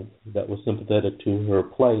relative that was sympathetic to her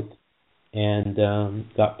plight and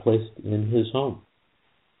got placed in his home.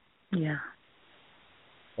 Yeah.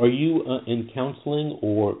 Are you in counseling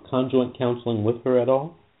or conjoint counseling with her at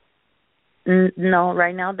all? No,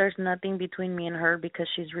 right now there's nothing between me and her because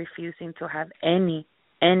she's refusing to have any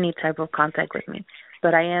type of contact with me.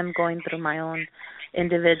 But I am going through my own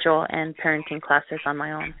individual and parenting classes on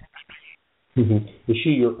my own. Mm-hmm. Is she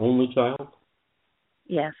your only child?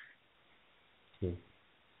 Yes. Okay.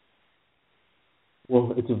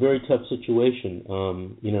 Well, it's a very tough situation.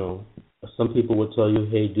 Some people would tell you,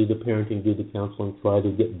 hey, do the parenting, do the counseling, try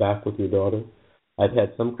to get back with your daughter. I've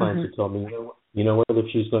had some clients who tell me, you know what, if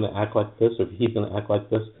she's going to act like this or if he's going to act like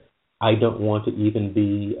this, I don't want to even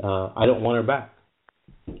be, I don't want her back.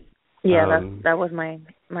 Yeah, that was my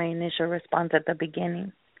initial response at the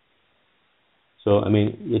beginning. So,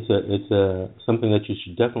 it's something that you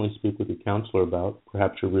should definitely speak with your counselor about,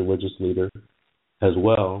 perhaps your religious leader as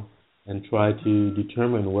well, and try to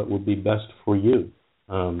determine what would be best for you.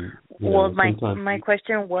 My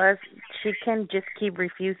question was, she can just keep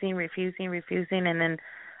refusing, and then,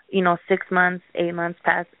 6 months, 8 months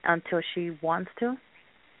pass until she wants to?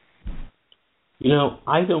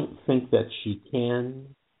 I don't think that she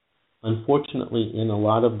can. Unfortunately, in a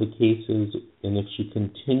lot of the cases, and if she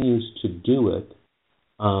continues to do it,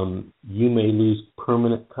 you may lose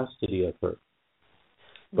permanent custody of her.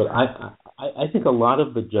 But I think a lot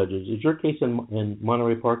of the judges, is your case in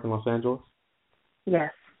Monterey Park in Los Angeles?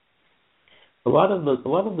 Yes. A lot of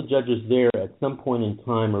the judges there at some point in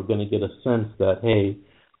time are going to get a sense that, hey,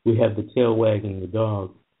 we have the tail wagging the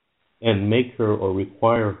dog, and make her or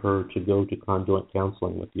require her to go to conjoint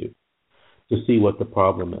counseling with you to see what the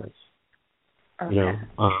problem is. Okay.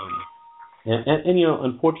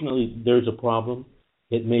 Unfortunately, there's a problem.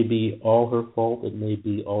 It may be all her fault. It may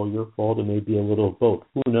be all your fault. It may be a little of both.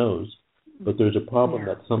 Who knows? But there's a problem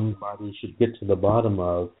that somebody should get to the bottom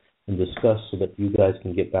of and discuss so that you guys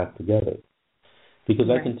can get back together. Because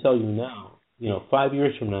I can tell you now, 5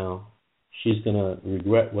 years from now, she's going to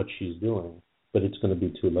regret what she's doing, but it's going to be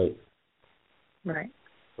too late. Right.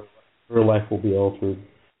 Her life will be altered.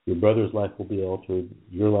 Your brother's life will be altered.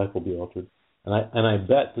 Your life will be altered. And I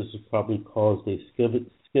bet this has probably caused a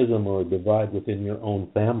schism or a divide within your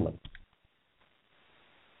own family.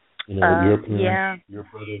 Your parents, your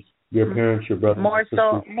brothers, your parents, your brothers. More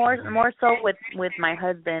so with my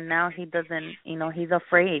husband. Now he doesn't. He's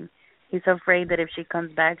afraid. He's afraid that if she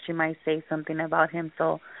comes back, she might say something about him.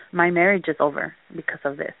 So my marriage is over because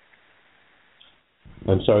of this.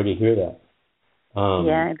 I'm sorry to hear that.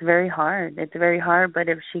 It's very hard. It's very hard. But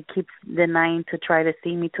if she keeps denying to try to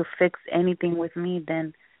see me to fix anything with me,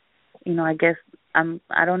 then, I guess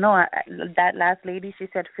I don't know. That last lady, she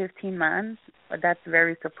said 15 months, but that's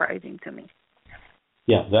very surprising to me.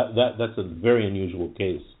 Yeah, that's a very unusual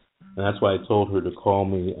case, and that's why I told her to call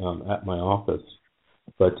me at my office.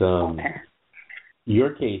 But your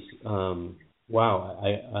case, wow.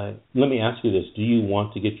 I let me ask you this: do you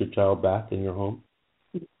want to get your child back in your home?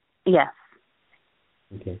 Yes.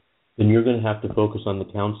 Okay. Then you're going to have to focus on the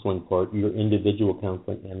counseling part, your individual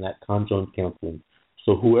counseling, and that conjoint counseling.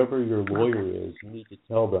 So whoever your lawyer is, you need to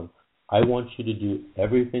tell them, I want you to do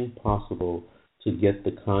everything possible to get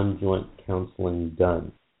the conjoint counseling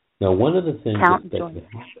done. Now, one of the things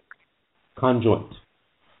conjoint,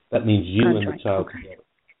 that means you and the child together.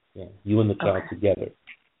 Yeah, you and the child together.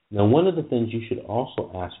 Now, one of the things you should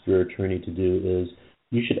also ask your attorney to do is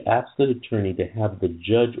you should ask the attorney to have the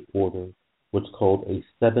judge order what's called a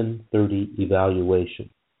 730 evaluation.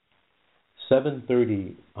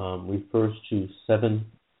 730 refers to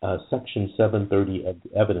Section 730 of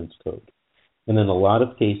the Evidence Code. And in a lot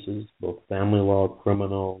of cases, both family law,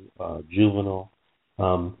 criminal, juvenile,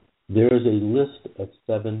 there is a list of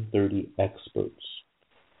 730 experts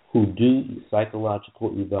who do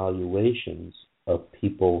psychological evaluations of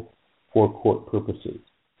people for court purposes.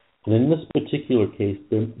 And in this particular case,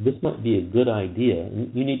 this might be a good idea,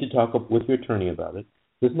 and you need to talk with your attorney about it,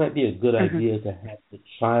 this might be a good idea to have the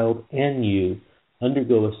child and you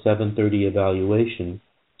undergo a 7:30 evaluation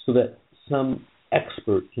so that some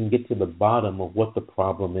expert can get to the bottom of what the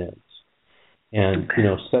problem is. And,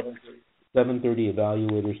 7:30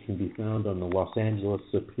 evaluators can be found on the Los Angeles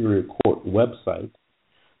Superior Court website.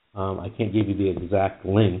 I can't give you the exact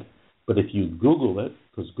link, but if you Google it,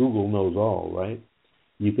 because Google knows all, right?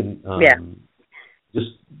 You can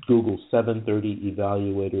just Google 7:30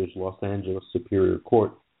 evaluators Los Angeles Superior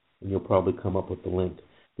Court, and you'll probably come up with the link.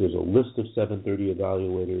 There's a list of 7:30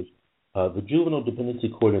 evaluators. The Juvenile Dependency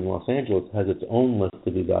Court in Los Angeles has its own list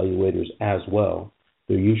of evaluators as well.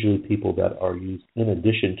 They're usually people that are used in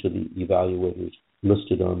addition to the evaluators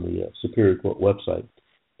listed on the Superior Court website.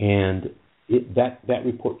 And that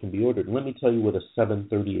report can be ordered. Let me tell you what a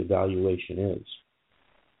 7:30 evaluation is.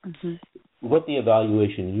 What the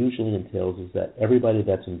evaluation usually entails is that everybody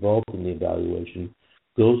that's involved in the evaluation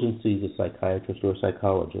goes and sees a psychiatrist or a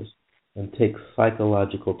psychologist and takes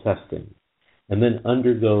psychological testing, and then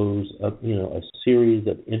undergoes a series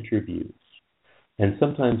of interviews. And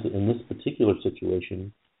sometimes in this particular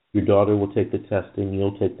situation, your daughter will take the testing,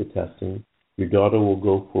 you'll take the testing. Your daughter will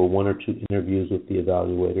go for 1 or 2 interviews with the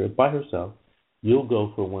evaluator by herself. You'll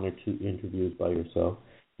go for 1 or 2 interviews by yourself.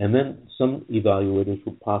 And then some evaluators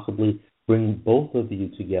will possibly bring both of you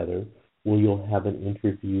together where you'll have an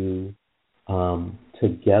interview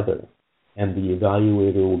together. And the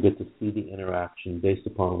evaluator will get to see the interaction based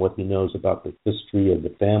upon what he knows about the history of the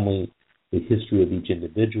family, the history of each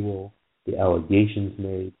individual, the allegations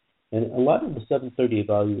made. And a lot of the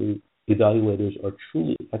 7:30 evaluators are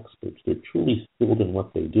truly experts. They're truly skilled in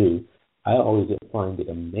what they do. I always find it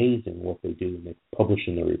amazing what they do, and they publish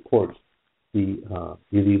in their reports. The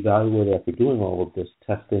evaluator, after doing all of this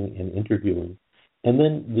testing and interviewing, and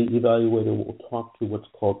then the evaluator will talk to what's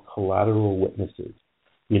called collateral witnesses.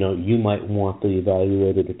 You might want the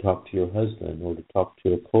evaluator to talk to your husband, or to talk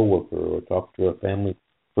to a coworker, or talk to a family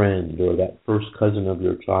friend, or that first cousin of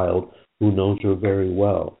your child who knows her very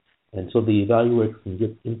well. And so the evaluator can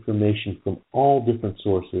get information from all different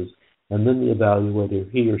sources, and then the evaluator,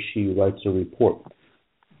 he or she, writes a report.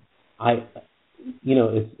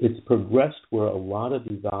 It's progressed where a lot of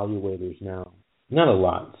evaluators now, not a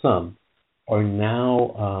lot, some, are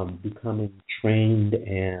now becoming trained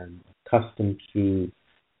and accustomed to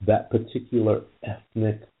that particular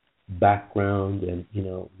ethnic background and,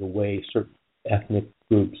 the way certain ethnic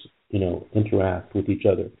groups, interact with each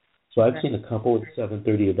other. So I've seen a couple of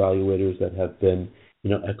 7:30 evaluators that have been,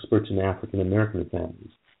 experts in African American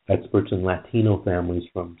families, experts in Latino families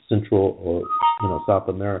from Central or, South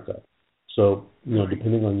America. So,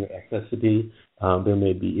 depending on your ethnicity, there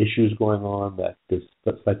may be issues going on that this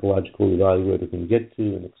psychological evaluator can get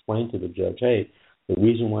to and explain to the judge, hey, the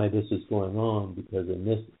reason why this is going on, because in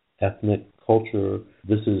this ethnic culture,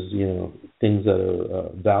 this is, things that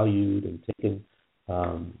are valued and taken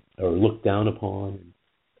or looked down upon.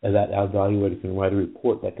 And that evaluator can write a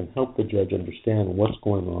report that can help the judge understand what's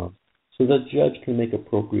going on so the judge can make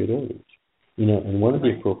appropriate orders. And one of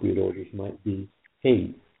the appropriate orders might be,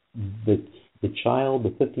 hey, the child, the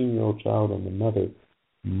 15-year-old child and the mother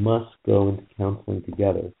must go into counseling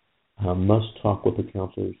together, must talk with the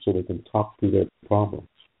counselor so they can talk through their problems.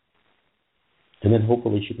 And then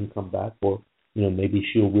hopefully she can come back, or, maybe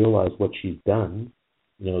she'll realize what she's done.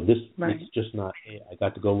 It's just not, hey, I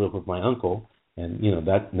got to go live with my uncle, and,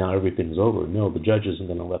 that now everything's over. No, the judge isn't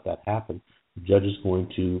going to let that happen. The judge is going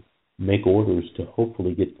to make orders to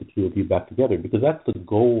hopefully get the two of you back together, because that's the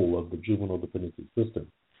goal of the juvenile dependency system.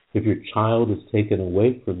 If your child is taken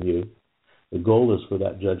away from you, the goal is for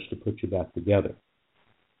that judge to put you back together.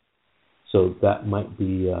 So that might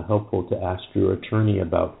be helpful to ask your attorney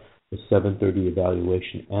about the 7:30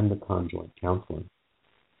 evaluation and the conjoint counseling.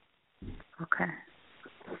 Okay.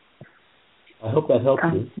 I hope that helps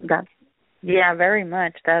you. Yeah, very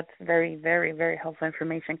much. That's very, very, very helpful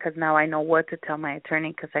information, because now I know what to tell my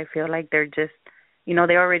attorney, because I feel like they're just, they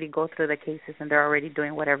already go through the cases and they're already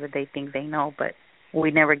doing whatever they think they know, but we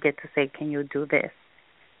never get to say, can you do this?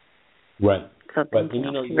 Right. So thank you.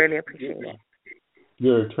 Really appreciate it.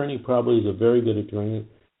 Your attorney probably is a very good attorney.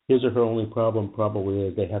 His or her only problem probably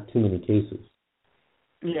is they have too many cases.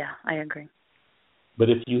 Yeah, I agree. But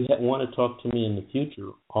if you want to talk to me in the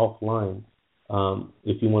future offline,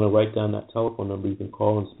 if you want to write down that telephone number, you can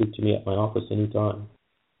call and speak to me at my office anytime.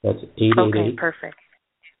 That's 888. Okay, perfect.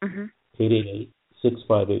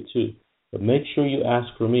 888-6582. But make sure you ask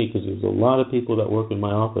for me, because there's a lot of people that work in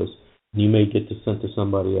my office, and you may get sent to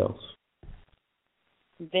somebody else.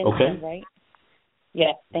 Okay? Right?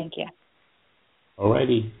 Yeah, thank you. All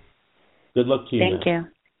righty. Good luck to you. Thank you.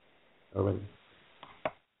 All righty.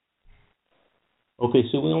 Okay,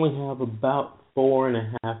 so we only have about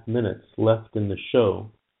 4.5 minutes left in the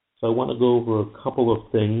show. So I want to go over a couple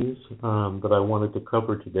of things that I wanted to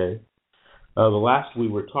cover today. The last we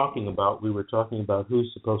were talking about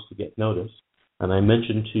who's supposed to get notice. And I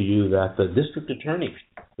mentioned to you that the district attorney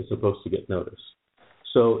is supposed to get notice.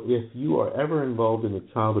 So if you are ever involved in a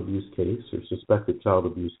child abuse case or suspected child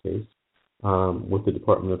abuse case with the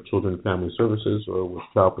Department of Children and Family Services or with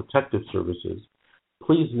Child Protective Services,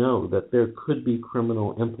 please know that there could be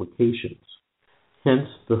criminal implications. Hence,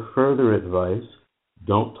 the further advice,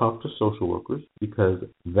 don't talk to social workers because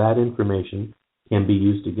that information can be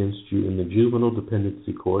used against you in the juvenile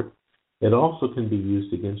dependency court. It also can be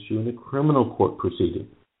used against you in a criminal court proceeding.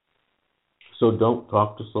 So don't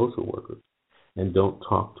talk to social workers and don't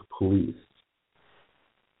talk to police.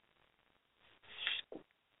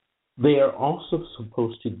 They are also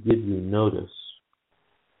supposed to give you notice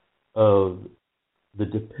of the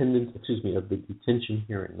detention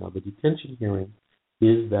hearing. Now, the detention hearing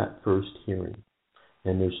is that first hearing,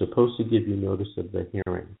 and they're supposed to give you notice of the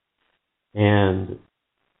hearing. And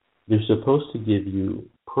they're supposed to give you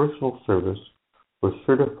personal service or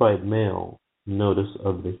certified mail notice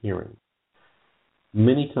of the hearing.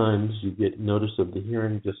 Many times you get notice of the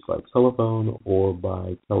hearing just by telephone or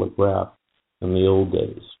by telegraph in the old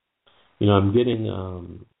days. I'm getting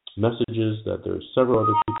messages that there are several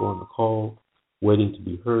other people on the call waiting to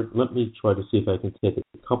be heard. Let me try to see if I can take a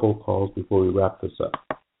couple of calls before we wrap this up.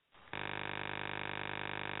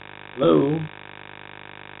 Hello?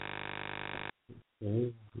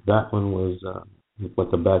 Okay, that one was looked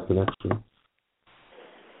like a bad connection.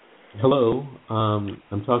 Hello,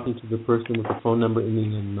 I'm talking to the person with the phone number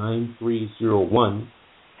ending in 9301.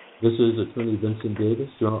 This is Attorney Vincent Davis.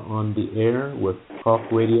 You're on the air with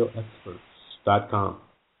TalkRadioExperts.com.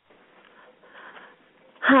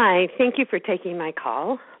 Hi, thank you for taking my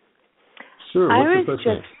call. Sure, what's I your first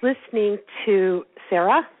name? was just listening to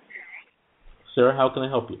Sarah. Sarah, how can I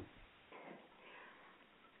help you?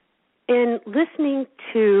 In listening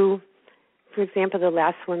to, for example, the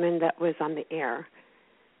last woman that was on the air,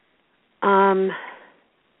 I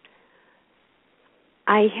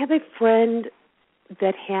have a friend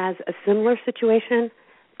that has a similar situation,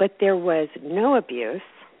 but there was no abuse,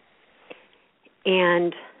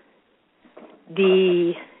 and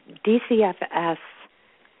the DCFS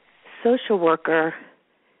social worker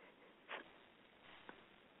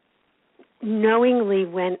knowingly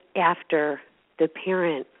went after the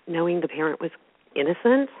parent, knowing the parent was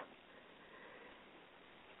innocent,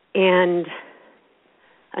 and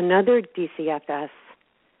another DCFS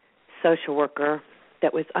social worker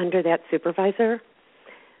that was under that supervisor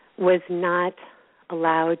was not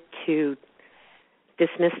allowed to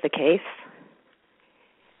dismiss the case.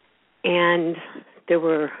 And there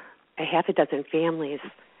were a half a dozen families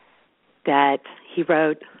that he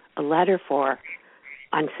wrote a letter for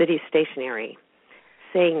on city stationery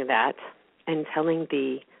saying that and telling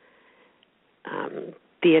the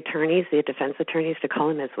attorneys, the defense attorneys, to call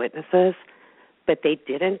him as witnesses, but they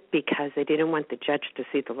didn't because they didn't want the judge to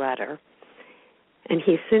see the letter. And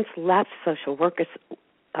he's since left social workers,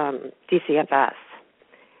 DCFS,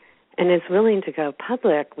 and is willing to go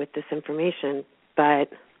public with this information, but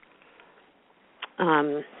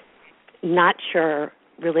not sure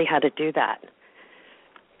really how to do that.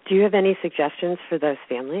 Do you have any suggestions for those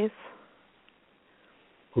families?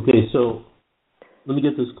 Okay, so let me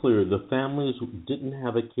get this clear. The families didn't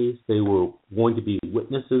have a case. They were going to be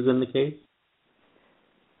witnesses in the case?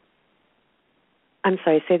 I'm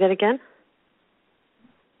sorry, say that again?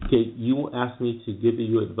 Okay, you asked me to give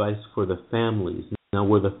you advice for the families. Now,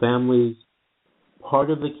 were the families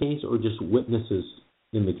part of the case or just witnesses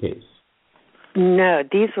in the case? No,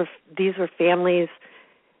 these were families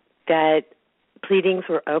that pleadings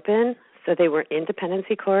were open, so they were in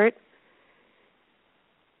dependency court,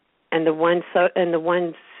 and the one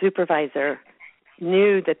supervisor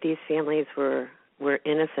knew that these families were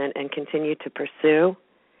innocent and continued to pursue,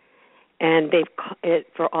 and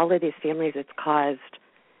for all of these families, it's caused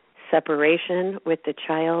separation with the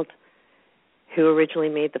child who originally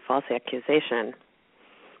made the false accusation,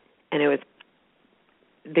 and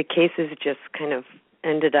the cases just kind of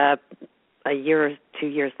ended up a year or 2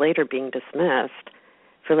 years later being dismissed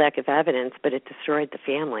for lack of evidence, but it destroyed the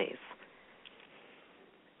families.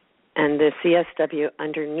 And the CSW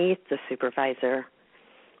underneath the supervisor,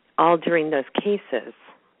 all during those cases,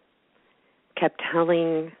 kept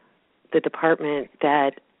telling the department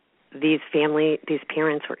that these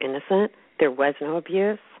parents were innocent, there was no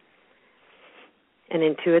abuse. And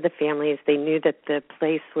in two of the families, they knew that the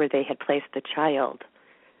place where they had placed the child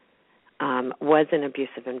was an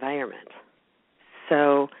abusive environment.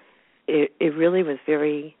 So it really was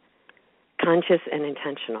very conscious and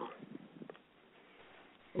intentional.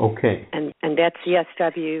 Okay. And that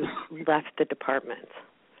CSW left the department.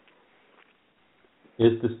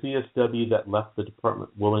 Is the CSW that left the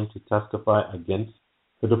department willing to testify against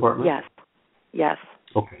the department? Yes. Yes.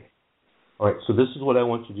 Okay. All right. So this is what I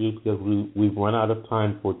want you to do, because we've run out of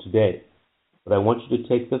time for today. But I want you to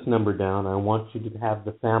take this number down. I want you to have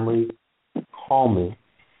the family call me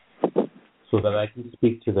so that I can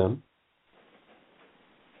speak to them.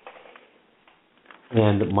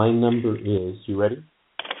 And my number is, you ready?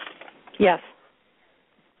 Yes.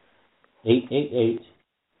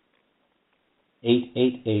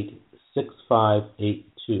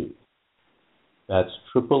 888-6582. That's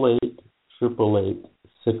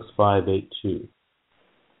 888-888-6582.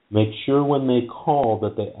 Make sure when they call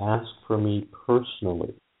that they ask for me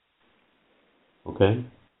personally. Okay?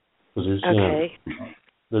 Because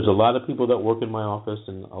there's a lot of people that work in my office,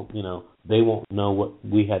 and they won't know what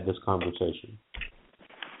we had this conversation.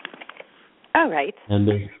 All right.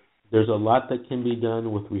 And there's a lot that can be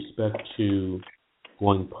done with respect to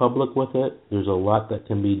going public with it. There's a lot that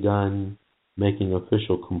can be done making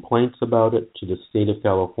official complaints about it to the state of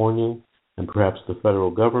California and perhaps the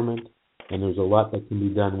federal government. And there's a lot that can be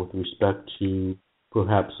done with respect to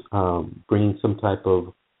perhaps bringing some type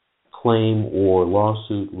of claim or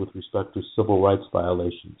lawsuit with respect to civil rights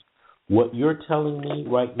violations. What you're telling me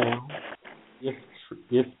right now, if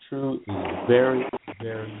true, is very,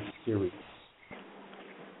 very serious.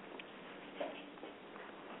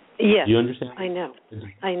 Yes. Do you understand? I know.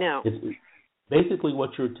 I know. Basically,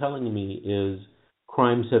 what you're telling me is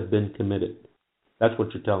crimes have been committed. That's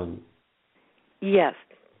what you're telling me. Yes.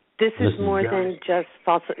 This is more than just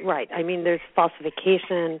false. Right. I mean, there's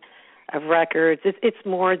falsification of records. It's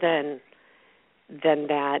more than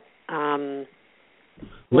that. One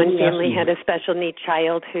family had a special need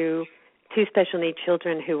child two special need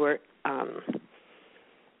children who were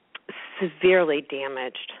severely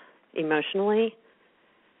damaged emotionally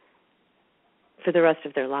for the rest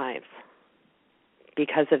of their lives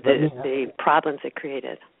because of the problems it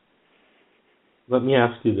created. Let me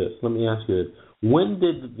ask you this. When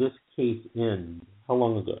did this case end? How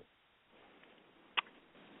long ago?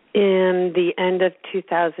 In the end of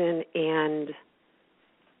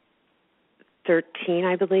 2013,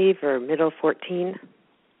 I believe, or middle 14.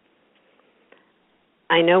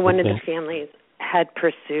 I know one of the families had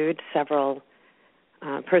pursued several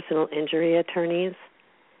personal injury attorneys,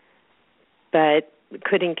 but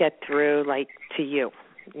couldn't get through, to you,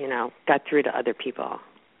 got through to other people.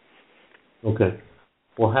 Okay.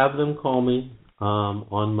 Well, have them call me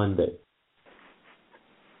on Monday.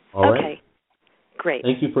 All right? Okay. Great.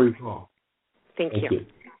 Thank you for your call. Thank you.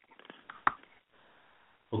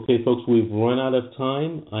 Okay, folks, we've run out of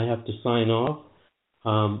time. I have to sign off.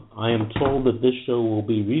 I am told that this show will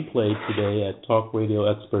be replayed today at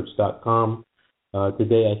talkradioexperts.com.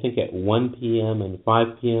 Today, I think at 1 p.m. and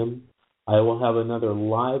 5 p.m. I will have another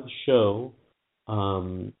live show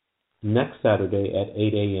next Saturday at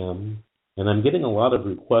 8 a.m. And I'm getting a lot of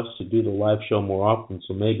requests to do the live show more often,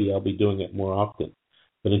 so maybe I'll be doing it more often.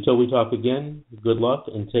 But until we talk again, good luck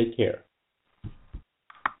and take care.